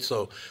this, right?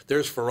 So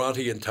there's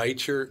Ferranti and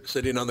Teicher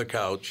sitting on the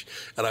couch.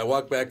 And I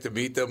walk back to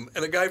meet them.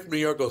 And the guy from New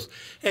York goes,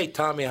 "Hey,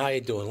 Tommy, how you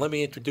doing? Let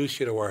me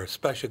introduce you to our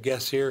special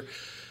guests here,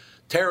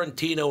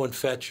 Tarantino and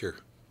Fetcher."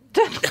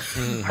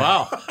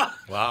 Wow.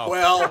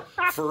 Well,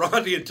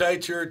 Ferranti and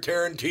Teicher,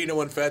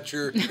 Tarantino and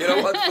Fetcher. You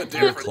know what's the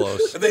difference?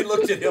 Close. And they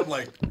looked at him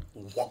like,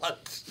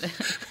 what?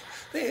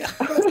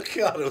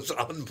 God, it was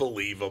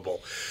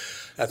unbelievable.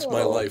 That's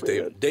my life,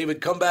 David.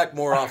 David, come back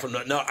more often.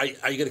 Now, are you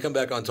going to come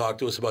back on and talk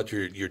to us about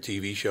your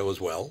TV show as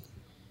well?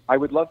 I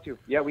would love to.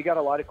 Yeah, we got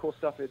a lot of cool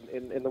stuff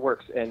in the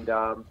works. And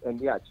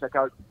yeah, check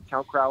out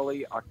Count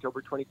Crowley,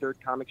 October 23rd,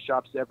 comic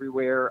shops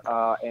everywhere.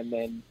 And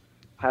then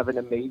have an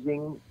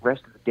amazing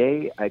rest of the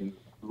day. I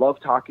love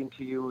talking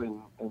to you,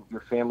 and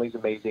your family's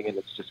amazing, and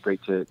it's just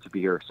great to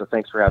be here. So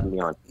thanks for having me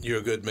on. You're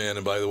a good man.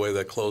 And by the way,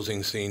 that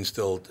closing scene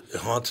still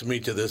haunts me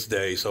to this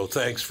day. So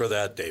thanks for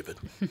that, David.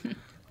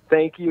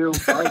 Thank you.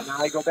 All right, now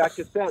I go back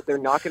to set. They're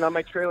knocking on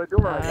my trailer door.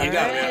 You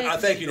got it.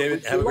 Thank you,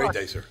 David. Have a great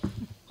day, sir.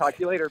 Talk to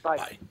you later.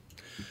 Bye.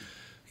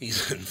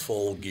 He's in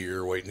full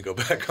gear waiting to go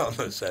back on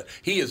the set.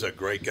 He is a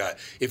great guy.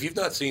 If you've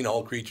not seen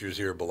All Creatures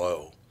Here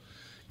Below,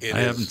 I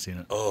haven't seen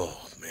it. Oh,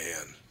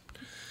 man.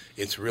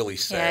 It's really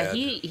sad.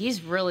 Yeah,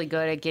 he's really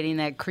good at getting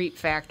that creep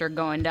factor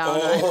going down.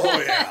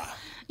 Oh, yeah.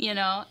 You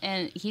know,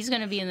 and he's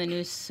going to be in the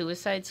new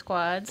Suicide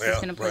Squad. So Yeah,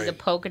 he's going to play the right.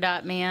 Polka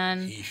Dot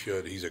Man. He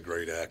should. He's a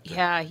great actor.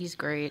 Yeah, he's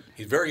great.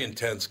 He's a very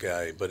intense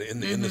guy, but in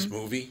this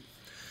movie,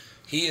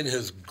 he and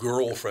his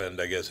girlfriend,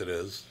 I guess it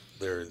is,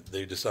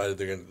 they decided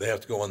they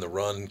have to go on the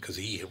run because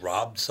he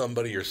robbed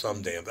somebody or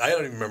some damn. I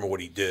don't even remember what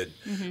he did,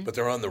 but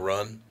they're on the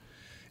run,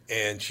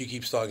 and she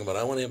keeps talking about,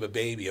 "I want to have a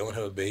baby. I want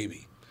to have a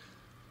baby."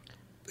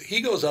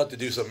 He goes out to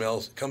do something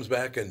else, comes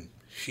back, and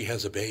she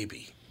has a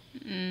baby.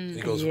 And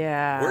he goes,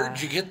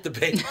 "Where'd you get the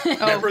baby?"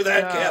 Remember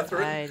that,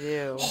 Catherine? I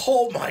do.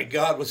 Oh my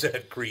God, was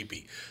that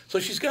creepy? So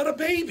she's got a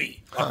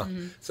baby.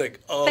 It's like,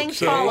 oh, Things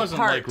So fall it wasn't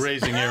apart. like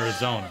Raising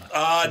Arizona.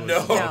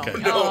 No, Okay.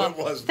 no, it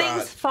was Things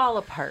not. fall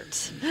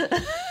apart.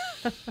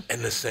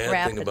 And the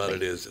sad thing about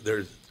it is,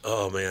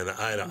 oh man,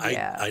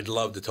 I'd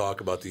love to talk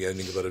about the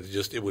ending, but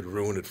it would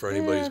ruin it for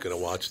anybody who's going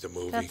to watch the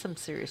movie. That's some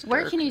serious.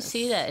 Where can you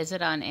see that? Is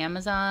it on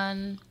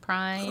Amazon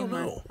Prime? I don't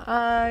know.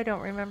 I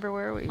don't remember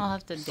where we. I'll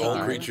have to dig All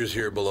in. Creatures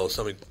Here Below.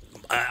 Something.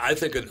 I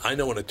think I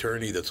know an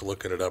attorney that's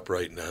looking it up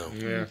right now.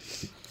 Yeah.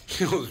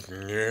 He goes,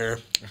 yeah.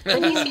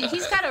 But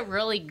he's got a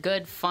really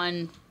good,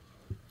 fun,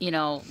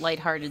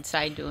 lighthearted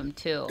side to him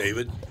too.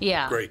 David?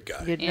 Yeah. Great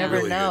guy. You'd Yeah. never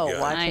Really good know guy.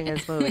 watching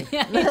his movie.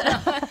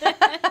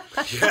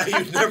 Yeah,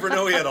 you'd never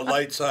know he had a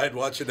light side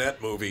watching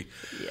that movie.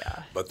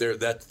 Yeah. But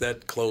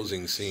that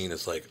closing scene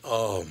is like,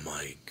 oh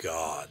my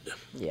God.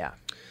 Yeah.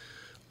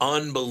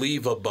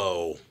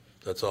 Unbelievable.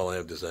 That's all I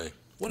have to say.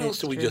 What else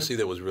did we just see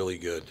that was really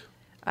good?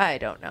 I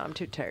don't know. I'm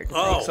too tired to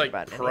Oh. think It's like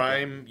about anything.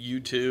 Prime,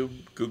 YouTube,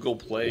 Google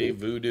Play,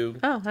 Vudu.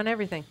 Oh, on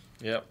everything.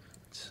 Yep.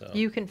 So.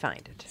 You can find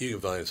it. You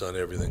can find us on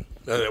everything.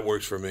 That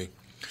works for me.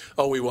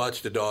 Oh, we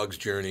watched A Dog's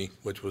Journey,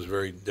 which was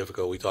very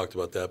difficult. We talked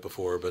about that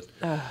before, but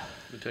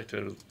We talked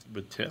about it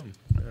with Tim.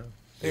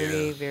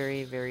 Very,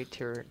 very, very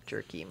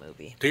jerky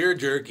movie. tear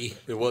jerky.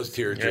 It was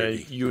tear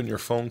jerky. You and your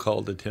phone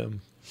call to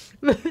Tim.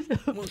 Oh,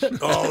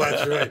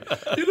 that's right.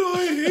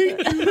 I hate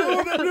you, and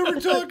I'm never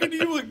talking to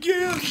you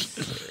again.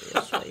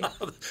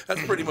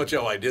 That's pretty much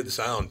how I did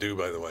sound, too,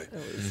 by the way.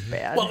 It was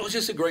bad. Well, it was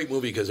just a great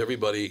movie because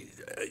everybody,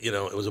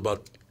 it was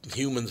about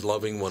humans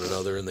loving one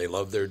another, and they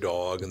love their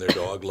dog, and their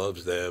dog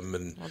loves them,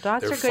 and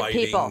dogs they're are good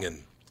fighting. people.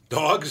 And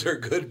dogs are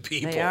good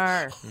people. They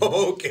are.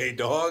 Okay,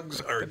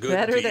 dogs are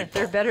good people.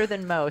 They're better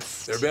than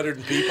most. They're better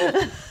than people?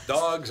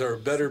 Dogs are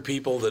better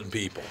people than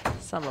people.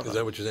 Some of Is them.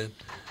 that what you're saying?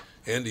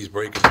 Andy's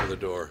breaking through the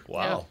door.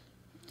 Wow.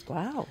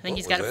 Wow. I think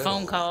he's What got was a that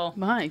phone all? call.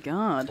 My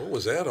God. What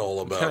was that all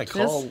What about? kind of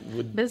call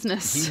would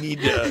Business. he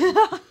need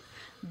to...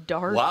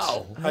 Dark.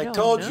 Wow. I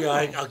told you,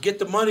 I'll get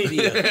the money to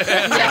you. Yeah,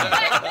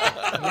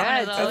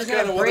 That's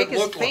kind of what it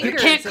looked like. You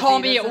can't call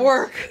me at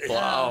work.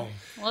 Wow.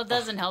 Well, it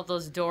doesn't help.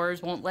 Those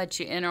doors won't let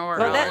you in or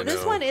Well, out.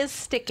 this one is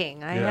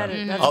sticking. I Yeah. had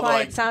it. That's Although why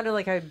I- it sounded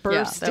like I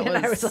burst that in.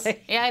 I was- was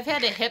like, Yeah, I've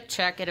had to hip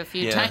check it a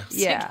few Yeah. times.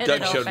 Yeah. To get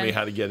Doug it showed open. me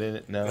how to get in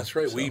it now. That's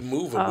right. so. We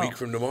move a week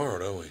from tomorrow,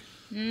 don't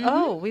we?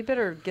 oh, we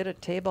better get a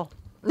table.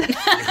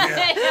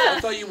 I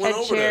thought you went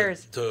And over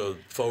chairs. to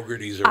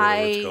Fogarty's or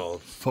whatever it's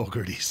called.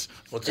 Fogarty's.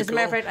 What's As it a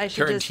matter of called? fact, I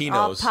should just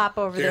I'll Tarantino's. pop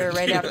over there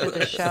right after the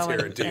Tarantino. show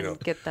and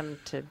Tarantino. get them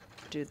to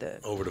do the.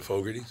 Over to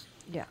Fogarty's?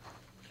 Yeah.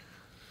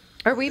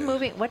 Are we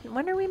moving?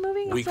 When are we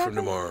moving? Week from exactly?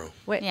 tomorrow.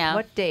 Wait, Yeah.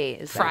 what day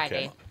is that?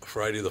 Friday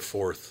Friday the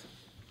 4th.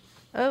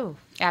 Oh,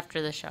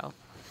 after the show.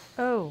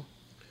 oh.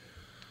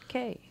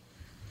 Okay.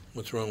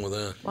 What's wrong with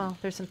that? Well,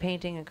 there's some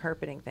painting and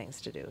carpeting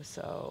things to do,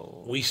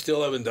 so We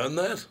still haven't done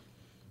that?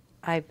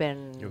 I've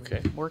been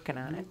Okay. working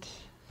on it.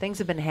 Things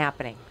have been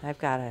happening. I've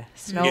got a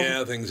snow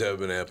Yeah, things have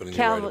been happening.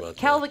 You're right about that.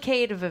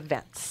 cavalcade of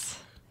events.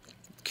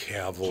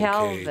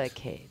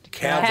 Cavalcade.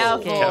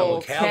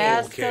 Castle-Legal.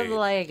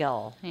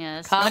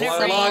 Yes.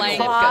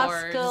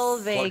 Castle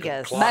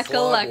Vegas.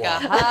 Mecca-Lecca.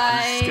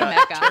 Hi,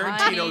 Mecca.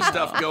 Tarantino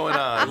stuff going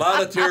on. A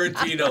lot of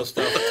Tarantino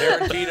stuff.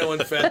 Tarantino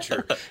and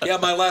Fetcher. Yeah,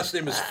 my last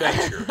name is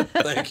Fetcher.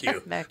 Thank you.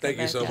 Thank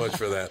you so much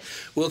for that.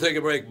 We'll take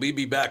a break. We'll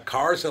be back.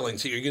 Car selling.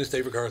 See, you're going to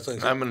stay for car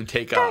selling? I'm going to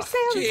take off.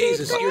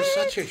 Jesus, you're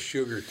such a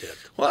sugar tip.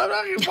 Well, why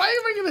am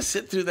I going to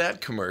sit through that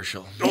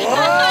commercial?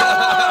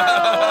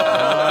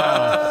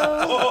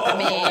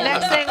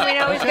 Next thing we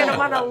know, he's going to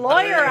want a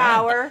lawyer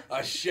hour.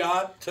 A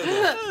shot to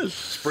the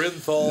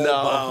Sprinthal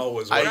bow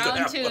was what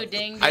Round two, ding,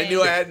 ding. I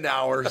knew I had an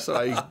hour, so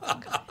I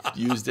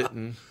used it.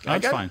 And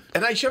That's fine.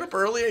 And I showed up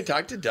early. I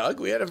talked to Doug.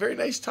 We had a very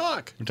nice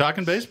talk. We're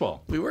talking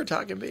baseball. We were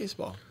talking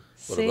baseball.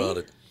 What about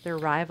it? Their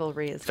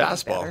rivalry is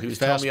Fastball. He was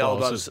telling me all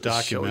about this his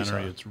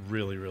documentary. It's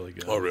really, really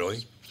good. Oh,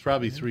 really? It's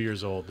probably 3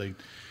 years old.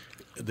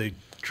 They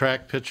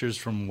track pitchers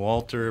from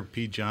Walter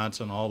P.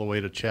 Johnson all the way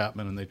to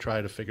Chapman, and they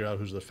try to figure out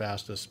who's the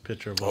fastest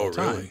pitcher of all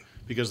time. Really?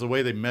 Because the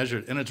way they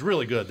measured, and it's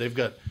really good. They've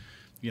got,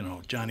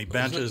 Johnny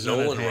Bench's in it,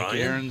 Nolan Hank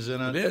Ryan? Aaron's in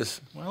it. It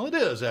is. Well, it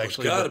is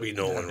actually. It's got to be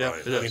Nolan Yeah,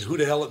 Ryan. it I is. mean, who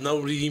the hell?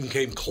 Nobody even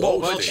came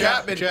close. Well, to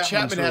Chapman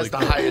Chapman's has really the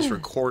good. highest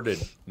recorded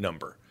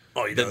number.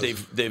 Oh, he that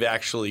does? they've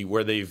actually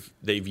where they've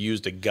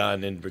used a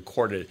gun and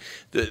recorded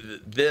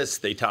this.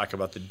 They talk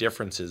about the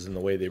differences in the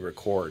way they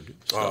record.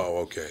 So. Oh,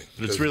 okay.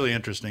 But it's really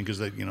interesting because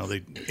they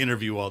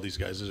interview all these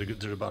guys.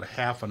 There's about a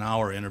half an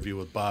hour interview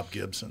with Bob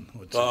Gibson,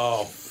 which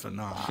is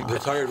phenomenal. He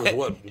retired with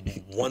what,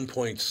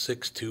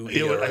 1.62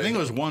 ERA? I think it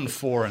was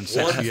 1.4 and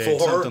 68, 1.4?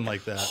 something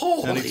like that.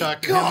 Holy and he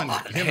talked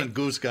God. him and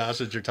Goose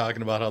Gossage are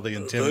talking about how they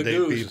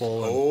intimidate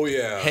people. And Oh,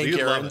 yeah. Hank you'd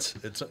love Aaron's.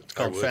 it. It's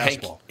called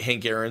Hank, Fastball.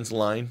 Hank Aaron's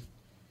line.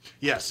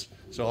 Yes.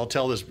 So I'll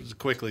tell this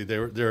quickly.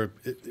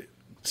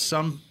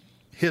 Some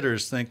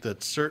hitters think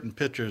that certain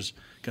pitchers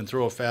can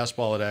throw a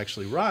fastball that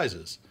actually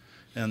rises.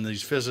 And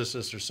these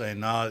physicists are saying,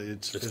 no,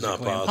 it's physically not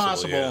possible,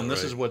 impossible, yeah, and this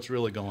right. is what's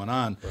really going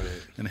on.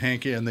 Right.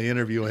 And they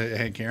interview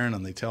Hank Aaron,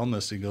 and they tell him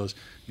this. He goes,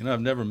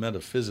 I've never met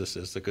a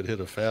physicist that could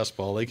hit a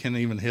fastball. They can't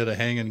even hit a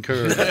hanging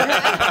curve.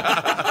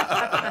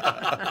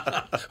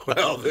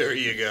 Well, there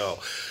you go.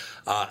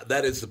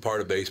 That is the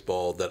part of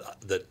baseball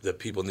that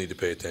people need to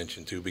pay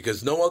attention to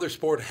because no other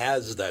sport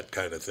has that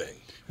kind of thing.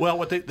 Well,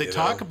 what they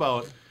talk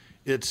about,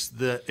 it's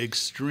the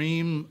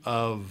extreme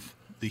of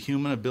the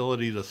human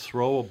ability to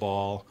throw a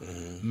ball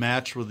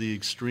matched with the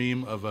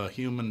extreme of a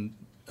human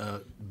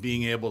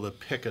being able to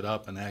pick it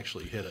up and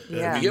actually hit it.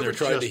 Yeah. Have you ever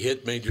tried to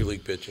hit Major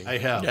League pitching? I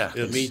have. Yeah.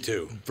 It's Me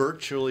too.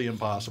 Virtually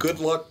impossible. Good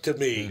luck to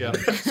me. Yeah.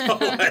 That's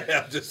all I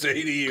have to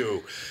say to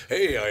you.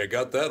 Hey, I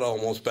got that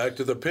almost back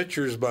to the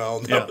pitcher's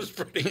mound. That was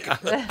pretty good.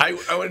 I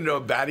went into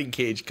a batting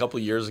cage a couple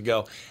of years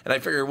ago, and I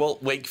figured, well,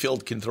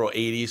 Wakefield can throw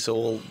 80,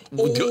 so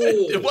we'll do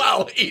it.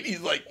 Wow,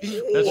 80's like,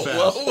 That's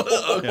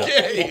whoa,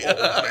 okay.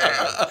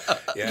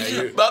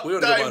 Yeah,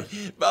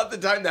 About the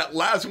time that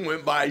last one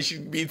went by, you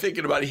should be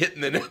thinking about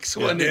hitting the next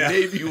one, Yeah. and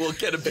maybe we'll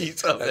get a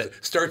piece of it.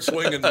 Start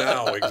swinging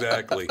now,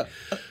 exactly.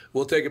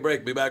 We'll take a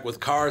break. Be back with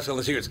Cars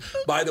Selling Secrets.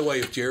 By the way,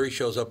 if Jerry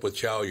shows up with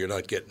chow, you're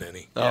not getting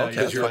any. Oh, okay. Because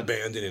That's you're fine.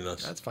 abandoning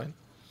us. That's fine.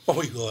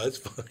 Oh, well, that's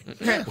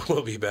fine.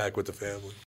 We'll be back with the family.